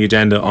pushing the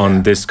agenda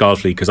on this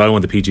golf league because I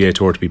want the PGA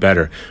Tour to be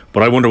better.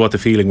 But I wonder what the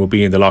feeling will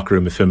be in the locker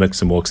room if Phil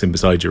Mickelson walks in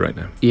beside you right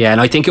now. Yeah, and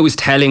I think it was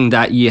telling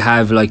that you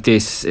have like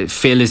this.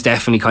 Phil is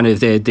definitely kind of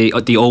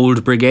the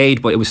old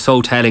brigade, but it was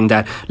so telling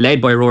that,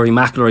 led by Rory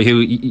McIlroy, who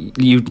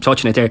you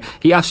touching it there,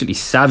 he absolutely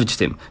savaged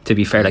him. To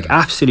be fair, like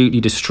absolutely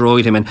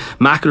destroyed him. And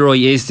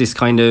McIlroy is this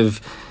kind of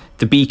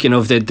the beacon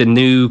of the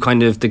new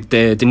kind of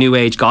the new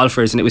age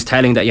golfers, and it was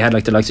telling that you had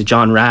like the likes of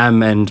John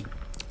Ram and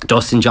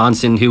Dustin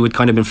Johnson, who had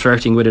kind of been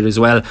flirting with it as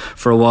well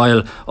for a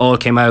while, all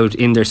came out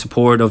in their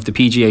support of the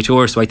PGA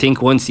Tour. So I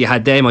think once you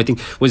had them, I think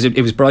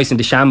it was Bryson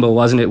DeChambeau,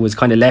 wasn't it? Was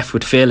kind of left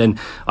with Phil, and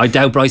I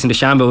doubt Bryson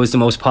DeChambeau was the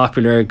most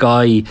popular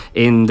guy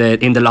in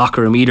the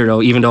locker room either,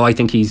 though. Even though I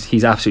think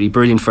he's absolutely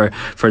brilliant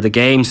for the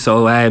game.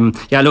 So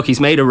yeah, look,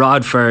 he's made a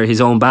rod for his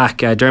own back.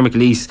 Dermot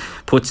Gilleese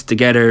puts it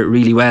together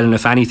really well, and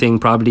if anything,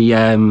 probably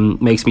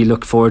makes me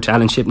look forward to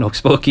Alan Shipnuck's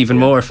book even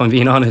more, if I'm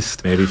being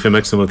honest. Maybe Phil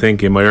Mickelson will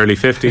think, in my early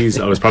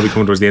 50s I was probably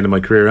coming towards the end of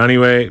my career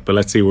anyway, but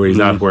let's see where he's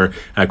at, where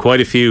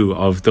quite a few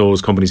of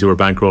those companies who were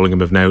bankrolling him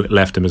have now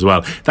left him as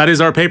well. That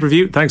is our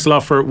pay-per-view. Thanks a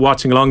lot for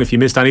watching along. If you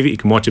missed any of it, you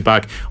can watch it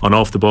back on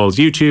Off the Ball's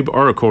YouTube,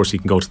 or of course you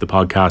can go to the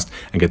podcast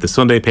and get the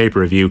Sunday paper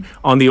review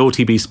on the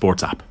OTB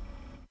Sports app.